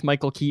problem with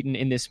Michael Keaton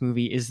in this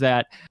movie is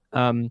that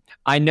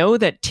I know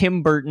that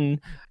Tim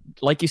Burton,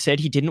 like you said,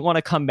 he didn't want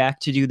to come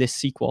back to do this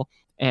sequel,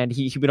 and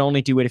he would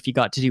only do it if he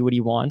got to do what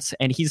he wants.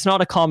 And he's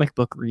not a comic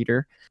book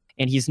reader,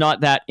 and he's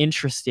not that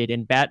interested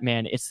in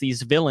Batman. It's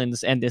these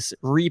villains and this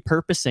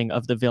repurposing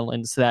of the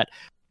villains that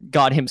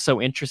got him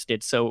so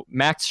interested. So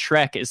Max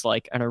Schreck is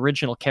like an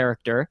original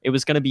character. It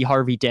was going to be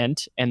Harvey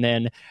Dent, and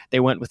then they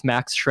went with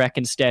Max Schreck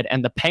instead.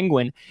 And the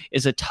Penguin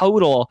is a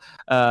total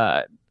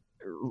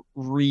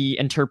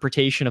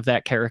reinterpretation of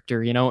that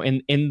character. You know,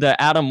 in the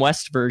Adam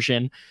West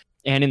version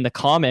and in the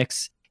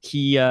comics,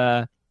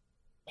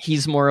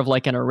 he's more of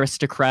like an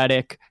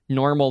aristocratic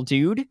normal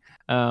dude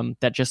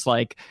that just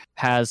like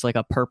has like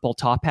a purple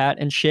top hat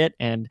and shit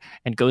and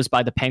goes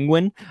by the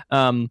Penguin.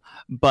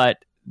 But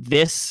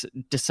this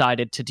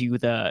decided to do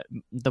the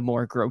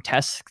more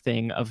grotesque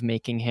thing of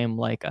making him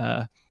like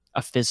a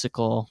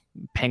physical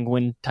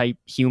penguin type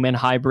human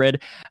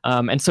hybrid.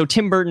 And so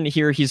Tim Burton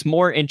here, he's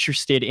more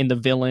interested in the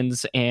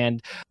villains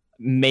and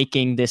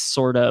making this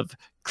sort of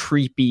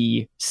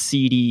creepy,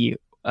 seedy,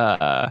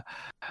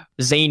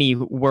 zany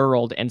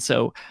world. And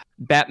so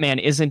Batman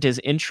isn't as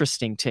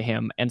interesting to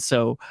him. And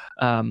so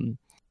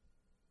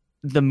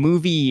the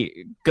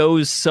movie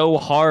goes so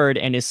hard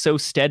and is so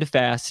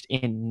steadfast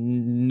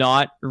in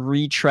not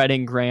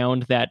retreading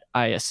ground that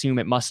I assume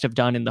it must have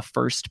done in the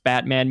first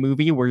Batman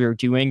movie, where you're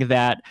doing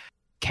that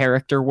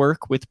character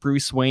work with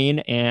Bruce Wayne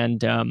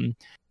and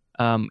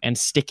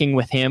sticking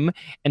with him.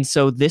 And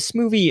so this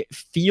movie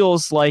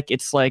feels like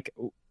it's like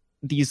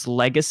these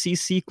legacy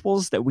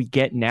sequels that we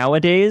get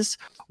nowadays,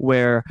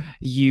 where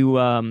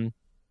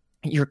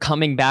you're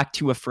coming back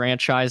to a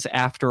franchise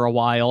after a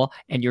while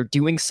and you're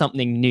doing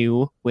something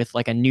new with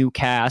like a new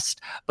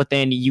cast, but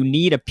then you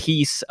need a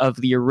piece of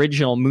the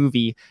original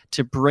movie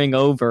to bring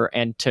over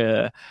and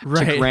to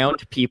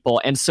ground people.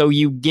 And so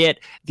you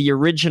get the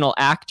original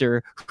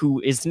actor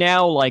who is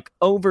now like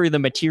over the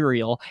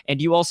material,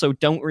 and you also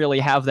don't really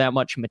have that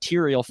much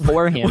material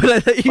for him.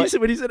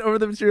 When you said over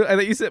the material, I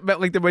thought you said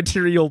meant like the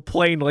material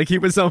plane, like he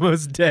was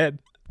almost dead.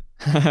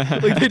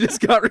 Like they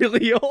just got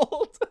really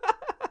old.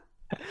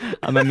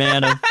 I'm a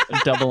man of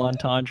double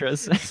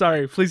entendres.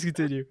 Sorry, please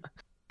continue.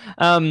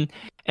 And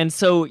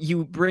so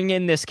you bring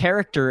in this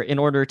character in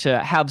order to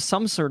have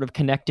some sort of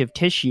connective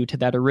tissue to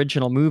that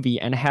original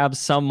movie and have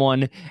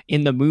someone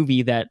in the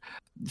movie that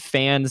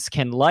fans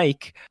can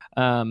like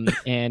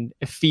and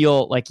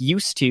feel like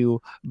used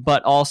to,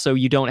 but also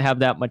you don't have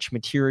that much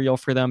material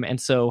for them.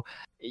 And so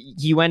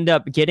you end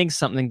up getting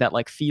something that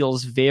like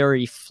feels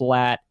very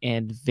flat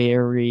and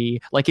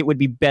very like it would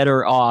be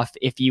better off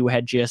if you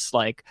had just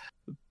like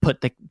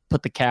put the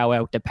cow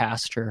out to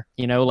pasture,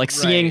 you know, like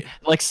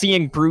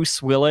seeing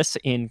Bruce Willis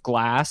in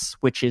Glass,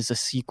 which is a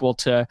sequel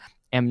to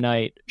M.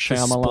 Night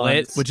Shyamalan,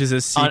 Split, which is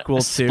a sequel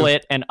to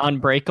Split, and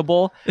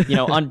Unbreakable. You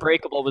know,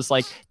 Unbreakable was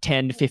like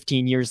 10,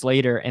 15 years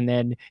later, and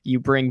then you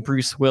bring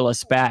Bruce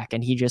Willis back,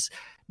 and he just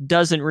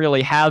doesn't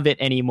really have it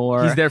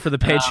anymore. He's there for the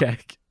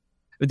paycheck.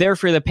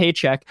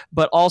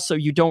 But also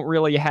you don't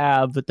really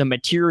have the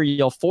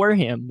material for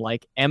him.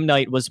 Like M.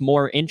 Night was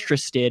more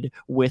interested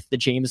with the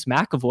James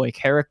McAvoy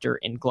character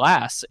in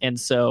Glass, and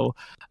so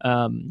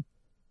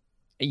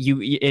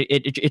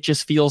it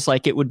just feels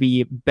like it would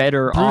be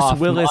better off. Bruce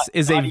Willis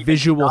is a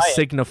visual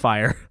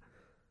signifier.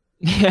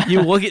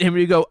 You look at him and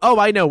you go, "Oh,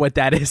 I know what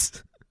that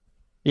is."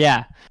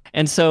 Yeah,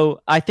 and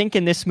so I think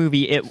in this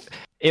movie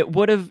it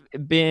would have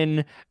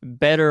been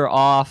better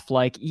off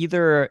like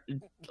either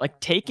like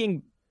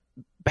taking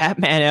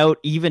Batman out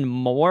even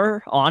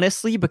more,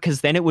 honestly,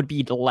 because then it would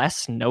be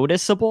less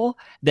noticeable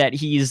that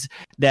he's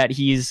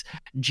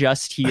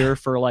just here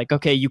for like,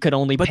 okay, you could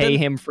only pay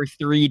him for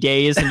 3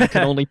 days and you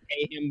can only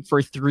pay him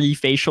for 3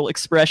 facial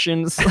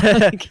expressions.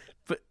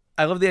 But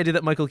I love the idea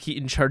that Michael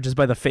Keaton charges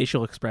by the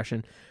facial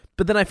expression.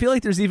 But then I feel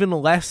like it's even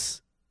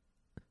less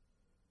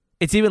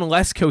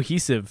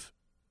cohesive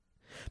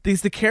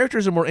because the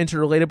characters are more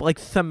interrelated, but like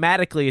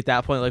thematically at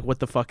that point, like what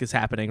the fuck is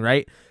happening,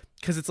 right?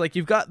 Because it's like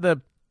you've got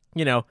the,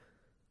 you know,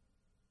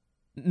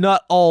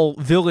 not all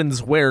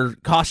villains wear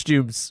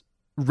costumes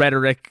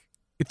rhetoric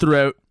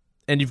throughout,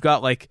 and you've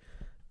got like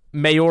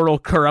mayoral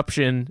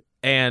corruption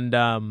and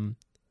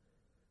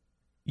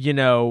you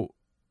know,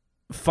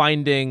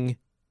 finding,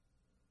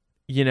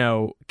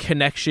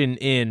 connection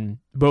in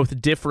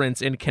both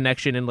difference and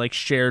connection in like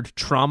shared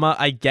trauma,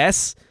 I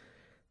guess.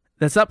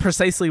 That's not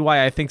precisely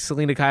why I think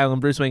Selina Kyle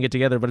and Bruce Wayne get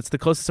together, but it's the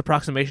closest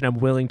approximation I'm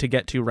willing to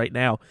get to right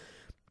now.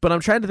 But I'm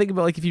trying to think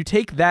about, like, if you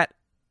take that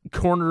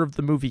corner of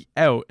the movie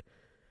out,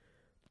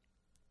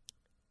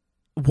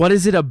 what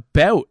is it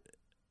about?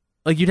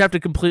 Like, you'd have to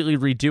completely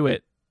redo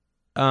it,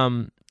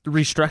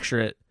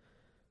 restructure it,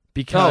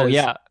 because... Oh,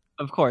 yeah,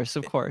 of course.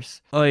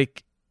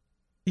 Like,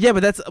 yeah,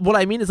 but that's what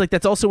I mean is, like,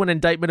 that's also an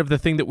indictment of the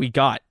thing that we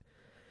got.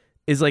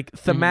 Is, like,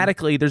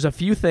 thematically, there's a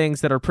few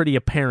things that are pretty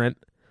apparent,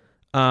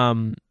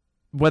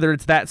 whether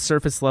it's that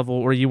surface level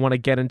or you want to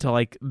get into,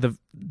 like, the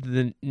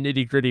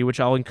nitty gritty, which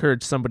I'll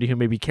encourage somebody who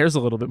maybe cares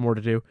a little bit more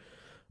to do.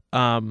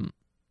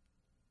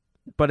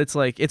 But it's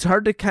like, it's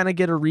hard to kind of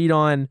get a read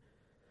on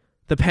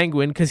the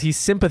Penguin because he's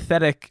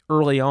sympathetic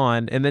early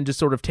on and then just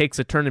sort of takes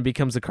a turn and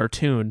becomes a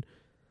cartoon.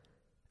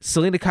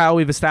 Selina Kyle,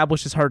 we've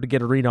established, is hard to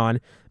get a read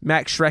on.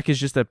 Max Schreck is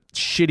just a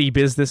shitty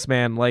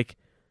businessman. Like,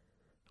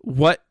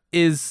 what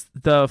is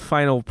the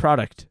final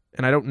product?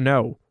 And I don't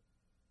know.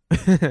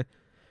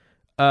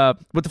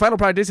 What the final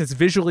product is, it's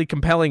visually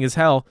compelling as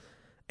hell,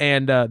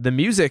 and the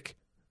music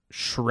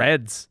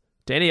shreds.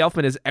 Danny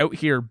Elfman is out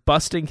here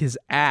busting his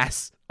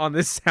ass on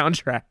this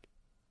soundtrack.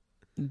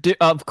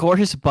 Of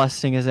course,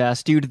 busting his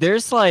ass, dude.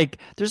 There's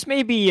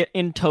maybe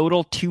in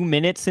total 2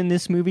 minutes in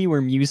this movie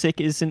where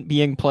music isn't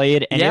being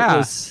played, and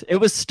it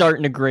was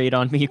starting to grate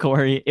on me,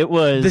 Corey. It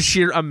was the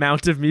sheer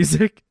amount of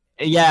music.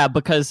 Yeah,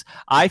 because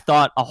I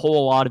thought a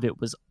whole lot of it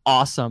was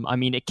awesome. I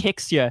mean, it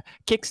kicks you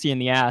in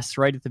the ass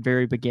right at the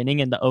very beginning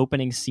in the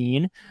opening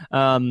scene.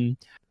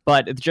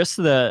 But just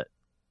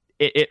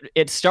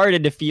it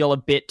started to feel a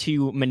bit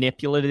too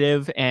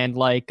manipulative and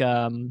like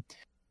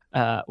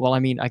well, I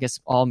mean, I guess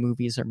all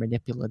movies are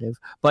manipulative,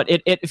 but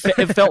it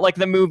felt like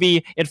the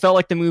movie. It felt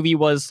like the movie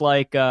was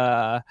like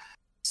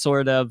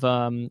sort of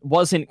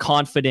wasn't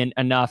confident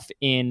enough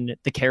in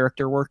the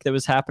character work that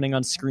was happening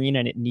on screen,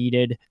 and it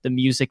needed the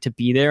music to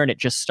be there, and it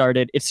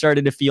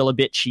started to feel a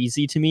bit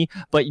cheesy to me.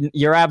 But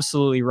you're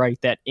absolutely right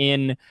that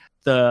in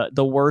the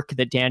work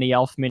that Danny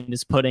Elfman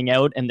is putting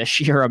out and the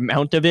sheer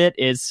amount of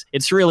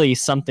it's really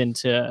something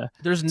to...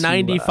 There's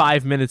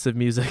 95 minutes of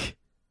music.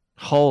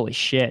 Holy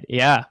shit,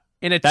 yeah.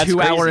 In a 2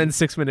 hour and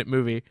 6 minute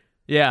movie.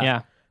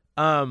 Yeah.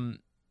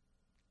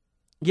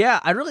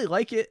 Yeah, I really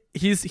like it.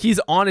 He's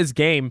on his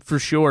game for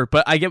sure,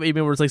 but I get what you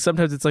mean where it's like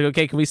sometimes it's like,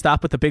 okay, can we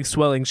stop with the big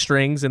swelling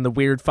strings and the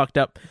weird fucked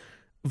up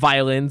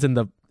violins and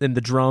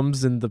the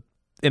drums and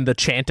the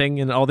chanting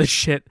and all this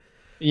shit.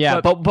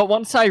 Yeah, but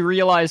once I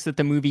realized that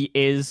the movie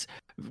is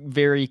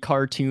very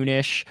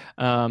cartoonish,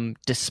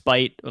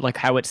 despite like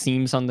how it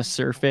seems on the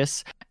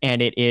surface,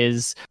 and it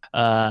is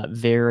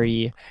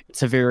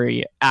it's a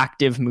very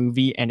active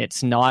movie, and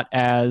it's not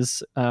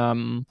as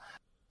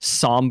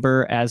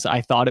somber as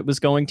I thought it was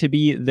going to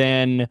be,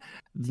 then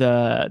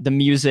the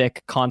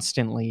music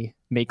constantly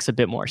makes a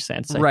bit more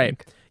sense. I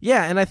think.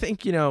 Yeah, and I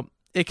think,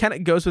 it kind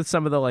of goes with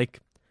some of the, like,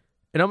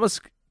 it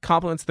almost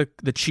complements the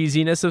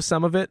cheesiness of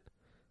some of it,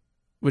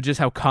 which is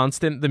how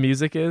constant the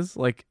music is,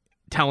 like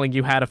telling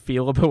you how to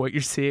feel about what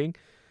you're seeing.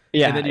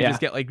 Yeah, and then you just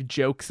get like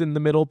jokes in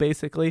the middle,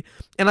 basically.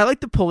 And I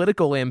like the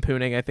political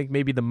lampooning, I think,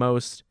 maybe the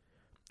most.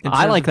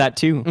 I like that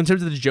too. In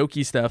terms of the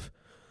jokey stuff.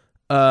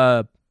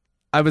 I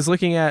was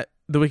looking at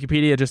the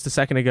Wikipedia just a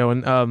second ago,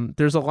 and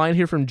there's a line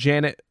here from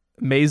Janet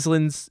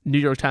Maislin's New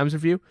York Times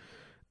review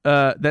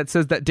that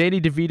says that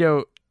Danny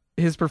DeVito,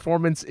 his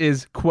performance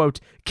is, quote,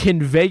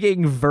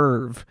 conveying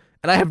verve.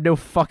 And I have no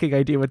fucking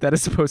idea what that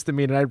is supposed to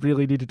mean, and I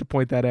really needed to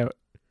point that out.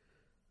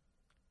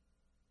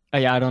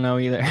 Yeah, I don't know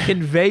either.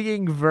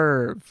 Conveying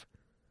verve.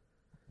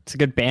 It's a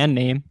good band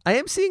name. I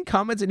am seeing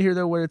comments in here,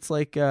 though, where it's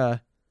like,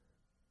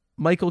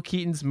 Michael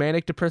Keaton's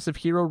manic depressive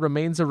hero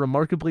remains a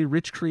remarkably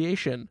rich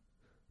creation.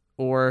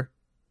 Or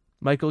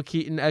Michael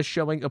Keaton as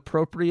showing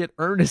appropriate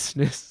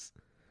earnestness.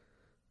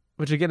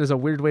 Which, again, is a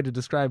weird way to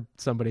describe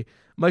somebody.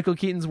 Michael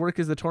Keaton's work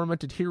as the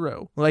tormented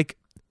hero. Like,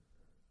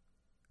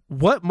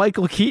 what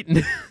Michael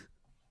Keaton?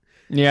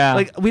 Yeah.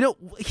 Like,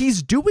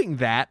 he's doing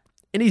that,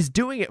 and he's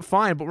doing it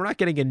fine, but we're not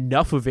getting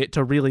enough of it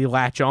to really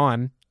latch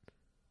on.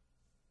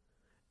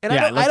 And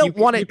yeah, I don't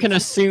want it... You can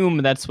assume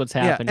that's what's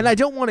happening. Yeah, and I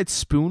don't want it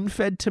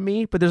spoon-fed to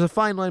me, but there's a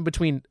fine line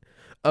between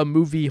a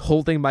movie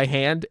holding my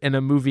hand and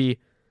a movie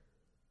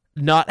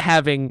not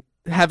having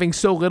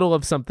so little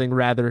of something,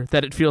 rather,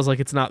 that it feels like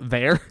it's not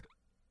there.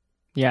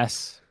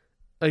 Yes.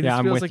 Like,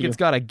 it feels like it's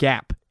got a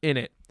gap in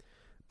it.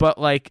 But,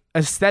 like,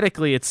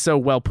 aesthetically, it's so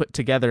well put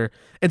together.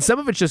 And some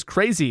of it's just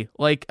crazy.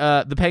 Like,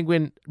 the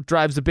Penguin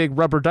drives a big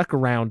rubber duck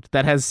around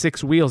that has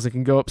 6 wheels that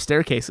can go up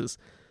staircases.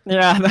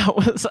 Yeah, that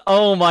was...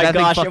 Oh, my gosh.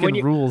 That thing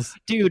fucking rules.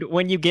 Dude,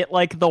 when you get,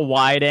 like, the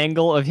wide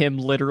angle of him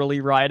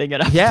literally riding it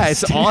up the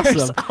it's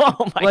stairs, awesome.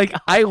 Oh, my God.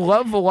 I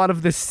love a lot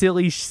of the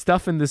silly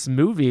stuff in this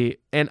movie.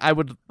 And I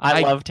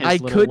loved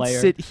his little could layer.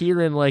 sit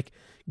here and, like,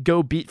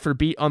 go beat for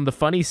beat on the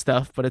funny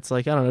stuff, but it's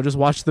like, I don't know, just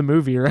watch the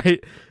movie,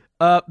 right?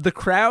 The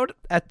crowd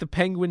at the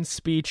Penguin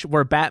speech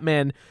where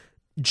Batman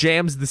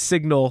jams the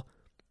signal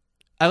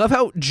I love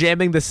how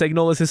jamming the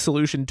signal is his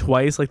solution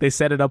twice. Like, they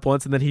set it up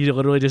once and then he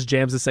literally just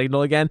jams the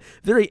signal again.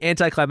 Very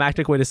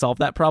anticlimactic way to solve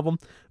that problem.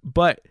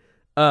 But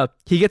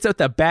he gets out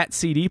the Bat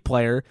CD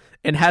player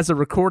and has a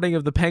recording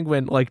of the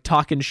Penguin like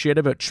talking shit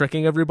about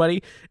tricking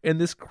everybody.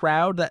 And this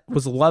crowd that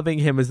was loving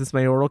him as this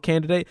mayoral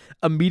candidate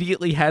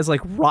immediately has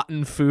like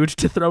rotten food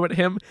to throw at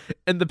him.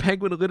 And the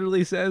Penguin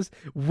literally says,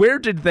 "Where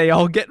did they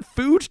all get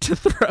food to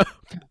throw?"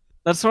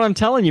 That's what I'm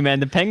telling you, man.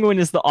 The Penguin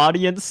is the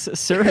audience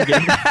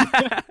surrogate.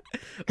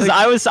 Because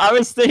I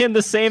was thinking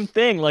the same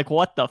thing. Like,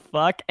 what the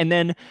fuck? And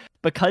then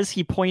because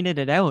he pointed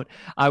it out,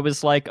 I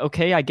was like,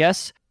 okay, I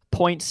guess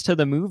points to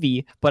the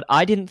movie. But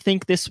I didn't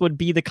think this would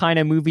be the kind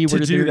of movie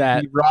where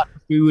there'd be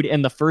rotten food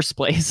in the first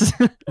place.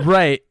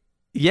 Right.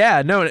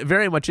 Yeah. No, it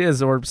very much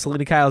is. Or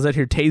Selena Kyle's out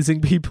here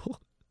tasing people.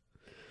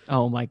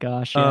 Oh my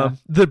gosh. Yeah.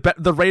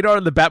 The radar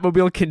in the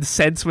Batmobile can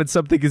sense when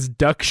something is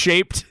duck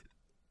shaped.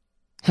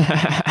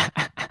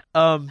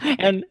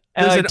 And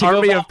there's an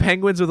army of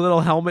penguins with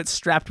little helmets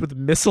strapped with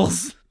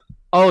missiles.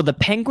 Oh, the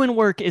penguin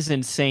work is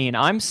insane.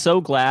 I'm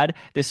so glad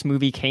this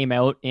movie came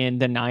out in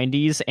the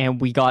 90s and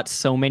we got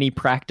so many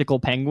practical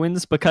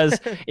penguins, because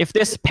if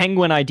this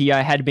penguin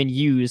idea had been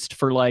used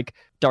for like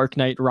Dark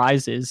Knight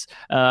Rises,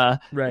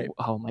 right.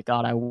 Oh my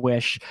God, I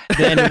wish.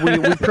 Then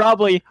we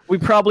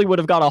probably would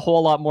have got a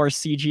whole lot more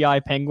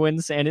CGI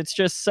penguins, and it's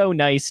just so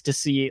nice to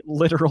see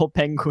literal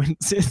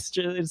penguins.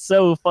 It's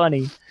so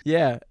funny.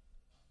 Yeah.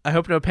 I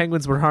hope no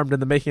penguins were harmed in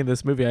the making of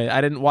this movie.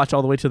 I didn't watch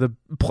all the way to the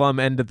plum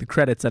end of the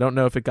credits. I don't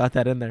know if it got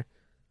that in there.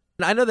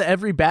 And I know that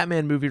every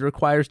Batman movie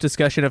requires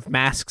discussion of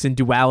masks and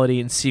duality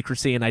and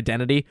secrecy and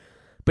identity,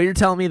 but you're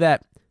telling me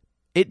that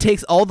it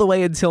takes all the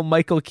way until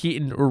Michael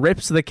Keaton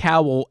rips the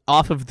cowl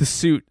off of the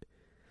suit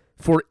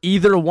for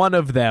either one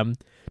of them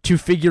to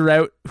figure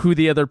out who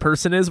the other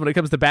person is when it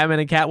comes to Batman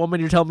and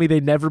Catwoman. You're telling me they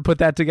never put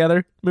that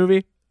together,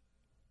 movie?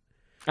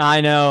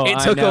 I know. It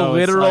took a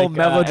literal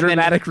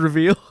melodramatic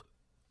reveal.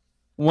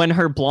 When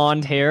her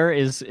blonde hair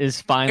is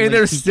finally, and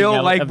they're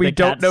still like, we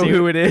don't know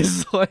who it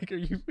is. Like, are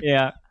you?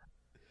 Yeah.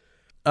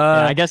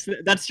 I guess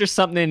that's just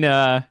something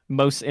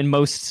most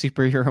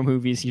superhero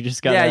movies you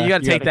just gotta. Yeah, you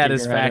gotta take that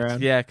as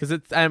fact. Yeah, because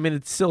it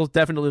still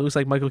definitely looks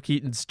like Michael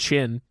Keaton's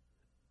chin.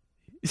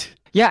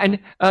 Yeah, and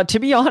to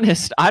be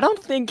honest, I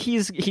don't think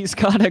he's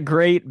got a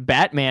great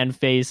Batman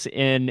face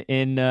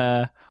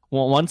in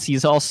once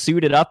he's all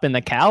suited up in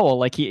the cowl.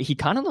 Like he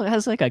kind of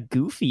has like a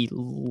goofy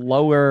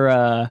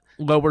lower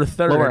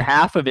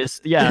half of his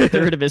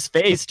third of his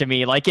face to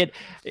me. Like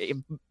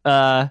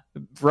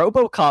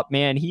RoboCop,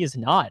 man, he is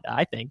not.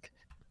 I think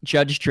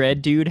Judge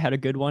Dredd dude had a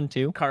good one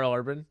too. Carl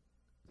Urban,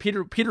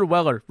 Peter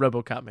Weller,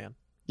 RoboCop man.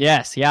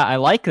 Yes, yeah, I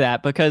like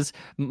that, because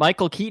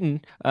Michael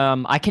Keaton,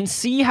 I can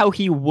see how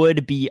he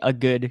would be a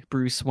good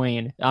Bruce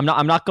Wayne. I'm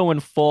not going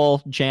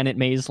full Janet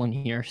Maslin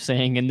here,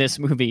 saying in this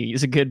movie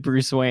he's a good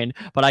Bruce Wayne,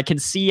 but I can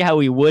see how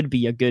he would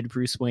be a good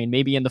Bruce Wayne,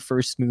 maybe in the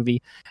first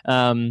movie,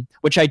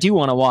 which I do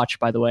want to watch,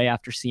 by the way,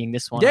 after seeing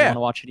this one. Yeah. I want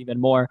to watch it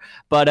even more.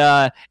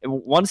 But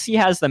once he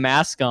has the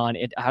mask on,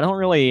 it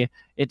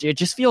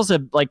just feels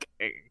like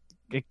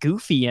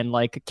goofy and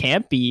like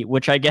campy,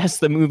 which I guess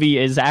the movie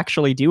is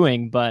actually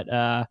doing,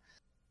 but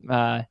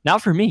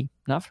not for me.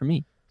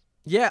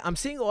 Yeah, I'm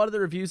seeing a lot of the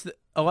reviews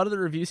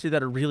here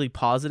that are really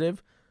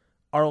positive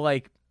are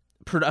like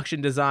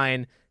production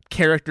design,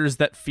 characters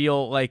that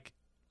feel like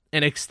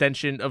an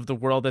extension of the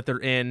world that they're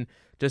in,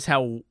 just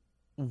how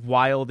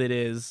wild it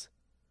is.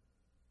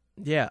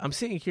 Yeah, I'm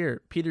seeing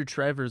here, Peter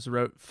Travers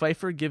wrote,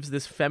 Pfeiffer gives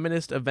this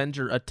feminist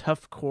Avenger a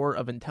tough core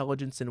of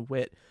intelligence and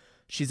wit.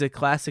 She's a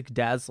classic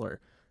dazzler.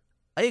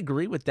 I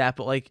agree with that,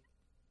 but like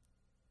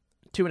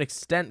to an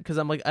extent, because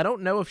I'm like, I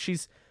don't know if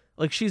she's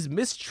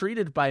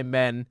mistreated by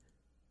men,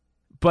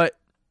 but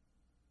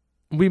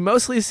we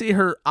mostly see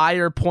her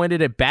ire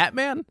pointed at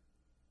Batman,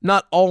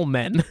 not all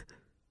men.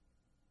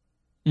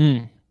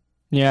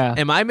 Yeah.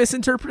 Am I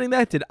misinterpreting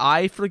that? Did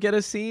I forget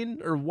a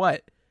scene or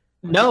what?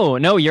 No,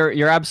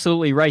 you're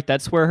absolutely right.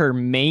 That's where her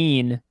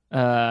main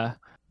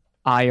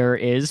ire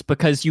is,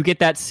 because you get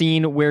that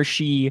scene where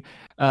she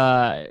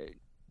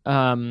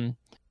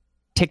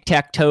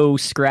tic-tac-toe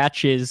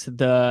scratches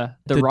the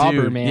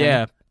robber dude, man.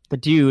 Yeah. The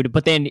dude,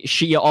 but then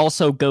she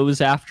also goes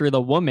after the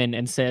woman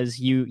and says,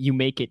 "You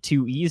make it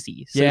too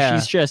easy." So yeah.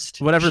 she's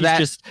just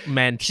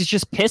meant. She's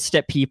just pissed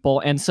at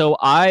people, and so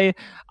I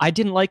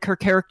didn't like her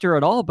character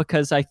at all,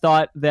 because I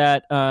thought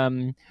that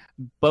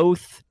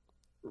both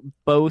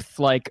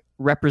like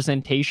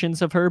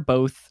representations of her,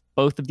 both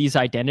of these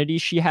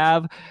identities she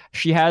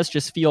has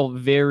just feel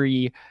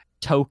very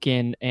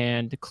token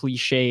and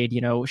cliched.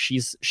 You know,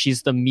 she's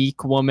the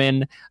meek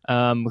woman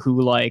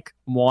who like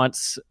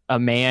wants a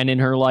man in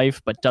her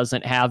life but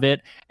doesn't have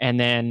it, and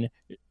then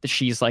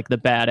she's like the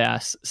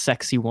badass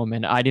sexy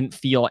woman. I didn't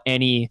feel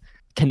any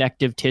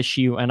connective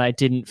tissue, and I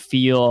didn't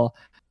feel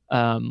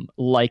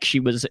like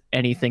she was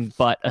anything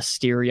but a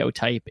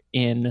stereotype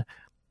in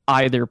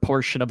either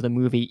portion of the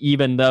movie.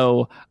 Even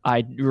though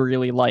I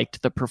really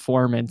liked the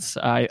performance,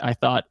 I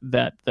thought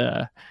that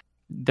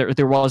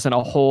there wasn't a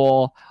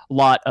whole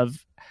lot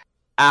of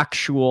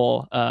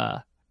actual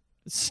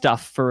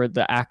stuff for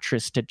the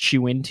actress to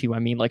chew into. I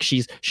mean, like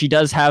she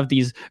does have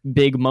these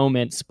big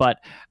moments, but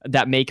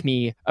that make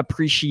me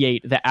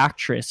appreciate the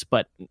actress,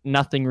 but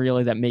nothing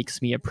really that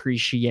makes me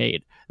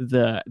appreciate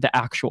the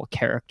actual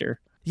character.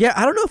 Yeah,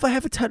 I don't know if I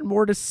have a ton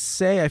more to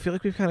say. I feel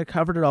like we've kind of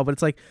covered it all, but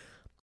it's like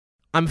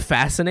I'm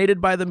fascinated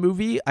by the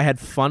movie. I had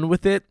fun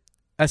with it,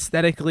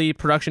 aesthetically,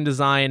 production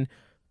design,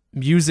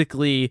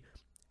 musically,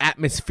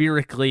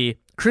 atmospherically,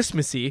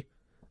 Christmassy.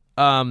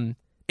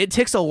 It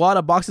ticks a lot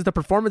of boxes. The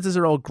performances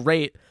are all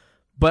great,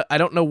 but I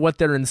don't know what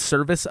they're in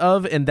service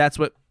of, and that's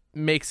what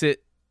makes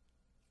it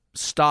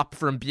stop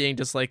from being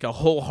just like a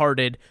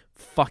wholehearted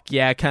fuck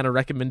yeah kind of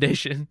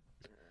recommendation.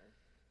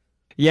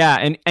 Yeah,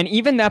 and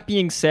even that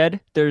being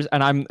said,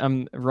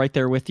 I'm right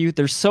there with you.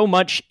 There's so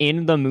much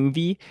in the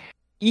movie,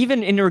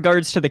 even in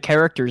regards to the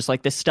characters,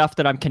 like the stuff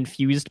that I'm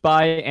confused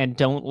by and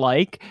don't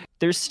like.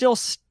 There's still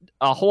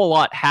a whole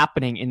lot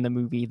happening in the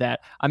movie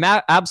that I'm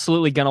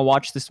absolutely gonna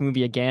watch this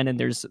movie again,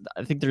 and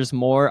I think there's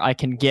more I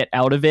can get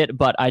out of it,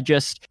 but I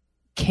just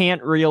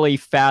can't really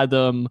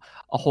fathom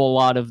a whole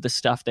lot of the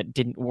stuff that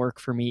didn't work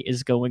for me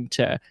is going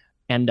to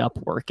end up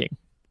working.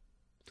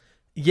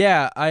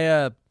 Yeah,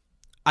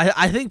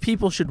 I think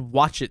people should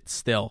watch it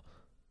still.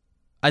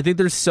 I think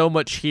there's so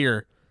much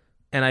here,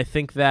 and I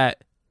think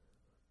that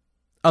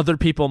other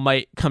people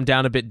might come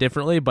down a bit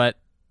differently, but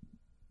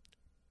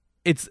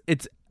it's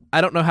I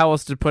don't know how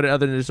else to put it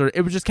other than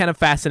it was just kind of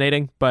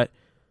fascinating, but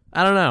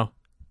I don't know.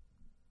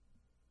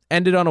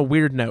 Ended on a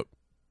weird note.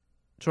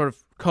 Sort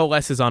of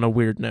coalesces on a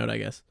weird note, I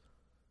guess.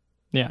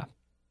 Yeah.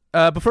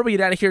 Before we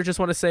get out of here, just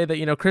want to say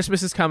that,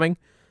 Christmas is coming.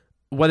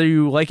 Whether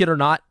you like it or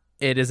not,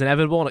 it is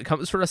inevitable and it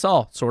comes for us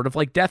all, sort of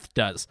like death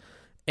does.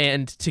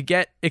 And to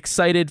get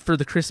excited for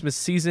the Christmas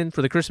season,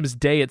 for the Christmas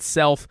day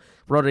itself,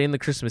 we're already in the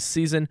Christmas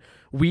season,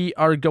 we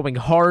are going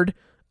hard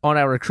on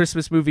our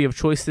Christmas movie of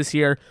choice this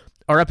year.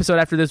 Our episode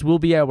after this will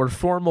be our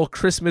formal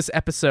Christmas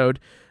episode.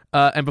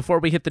 And before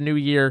we hit the new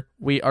year,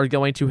 we are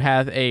going to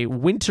have a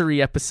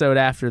wintry episode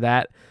after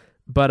that.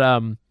 But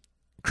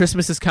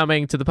Christmas is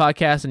coming to the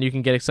podcast, and you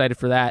can get excited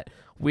for that.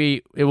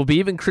 It will be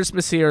even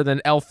Christmassier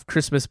than Elf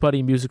Christmas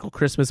Buddy musical,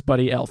 Christmas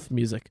Buddy Elf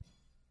music.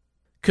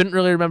 Couldn't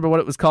really remember what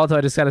it was called, so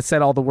I just got to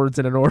set all the words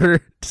in an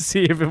order to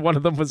see if one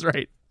of them was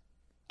right.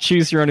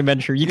 Choose your own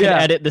adventure. You can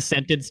edit the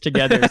sentence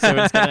together, so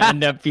it's going to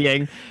end up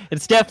being...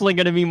 It's definitely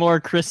going to be more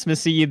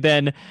Christmassy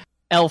than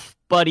Elf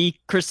Buddy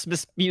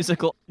Christmas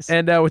musical.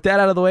 And with that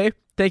out of the way,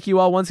 thank you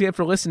all once again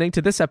for listening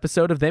to this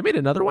episode of They Made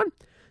Another One.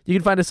 You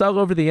can find us all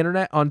over the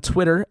internet on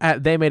Twitter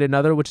at They Made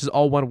Another, which is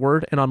all one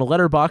word, and on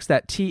Letterboxd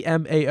at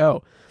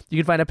TMAO. You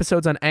can find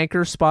episodes on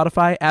Anchor,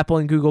 Spotify, Apple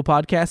and Google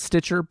Podcasts,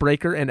 Stitcher,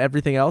 Breaker, and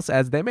everything else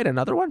as They Made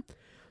Another One.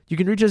 You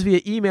can reach us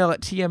via email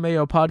at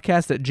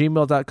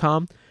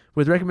tmaopodcast@gmail.com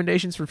with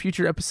recommendations for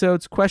future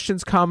episodes,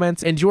 questions,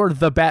 comments, and your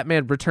The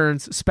Batman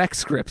Returns spec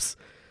scripts.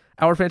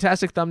 Our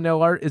fantastic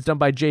thumbnail art is done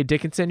by Jade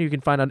Dickinson, who you can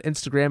find on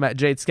Instagram at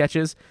Jade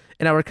Sketches,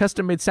 and our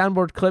custom-made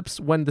soundboard clips,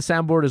 when the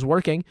soundboard is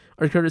working,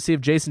 are courtesy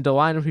of Jason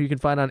DeLine, who you can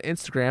find on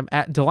Instagram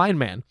at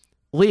DeLineman.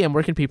 Liam,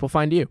 where can people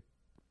find you?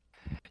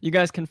 You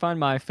guys can find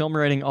my film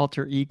writing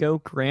alter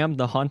ego, Graham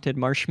the Haunted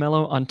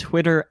Marshmallow, on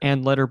Twitter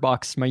and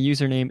Letterboxd. My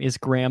username is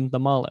Graham the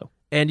Mallow.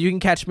 And you can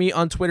catch me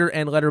on Twitter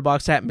and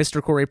Letterboxd at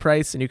Mr. Corey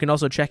Price, and you can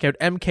also check out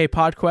MK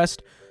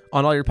Podquest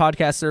on all your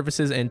podcast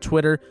services and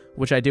Twitter,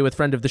 which I do with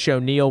friend of the show,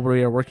 Neil, where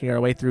we are working our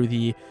way through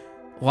the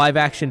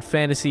live-action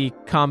fantasy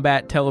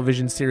combat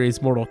television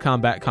series Mortal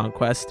Kombat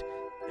Conquest.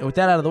 And with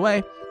that out of the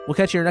way, we'll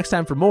catch you here next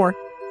time for more.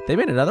 They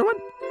Made Another One?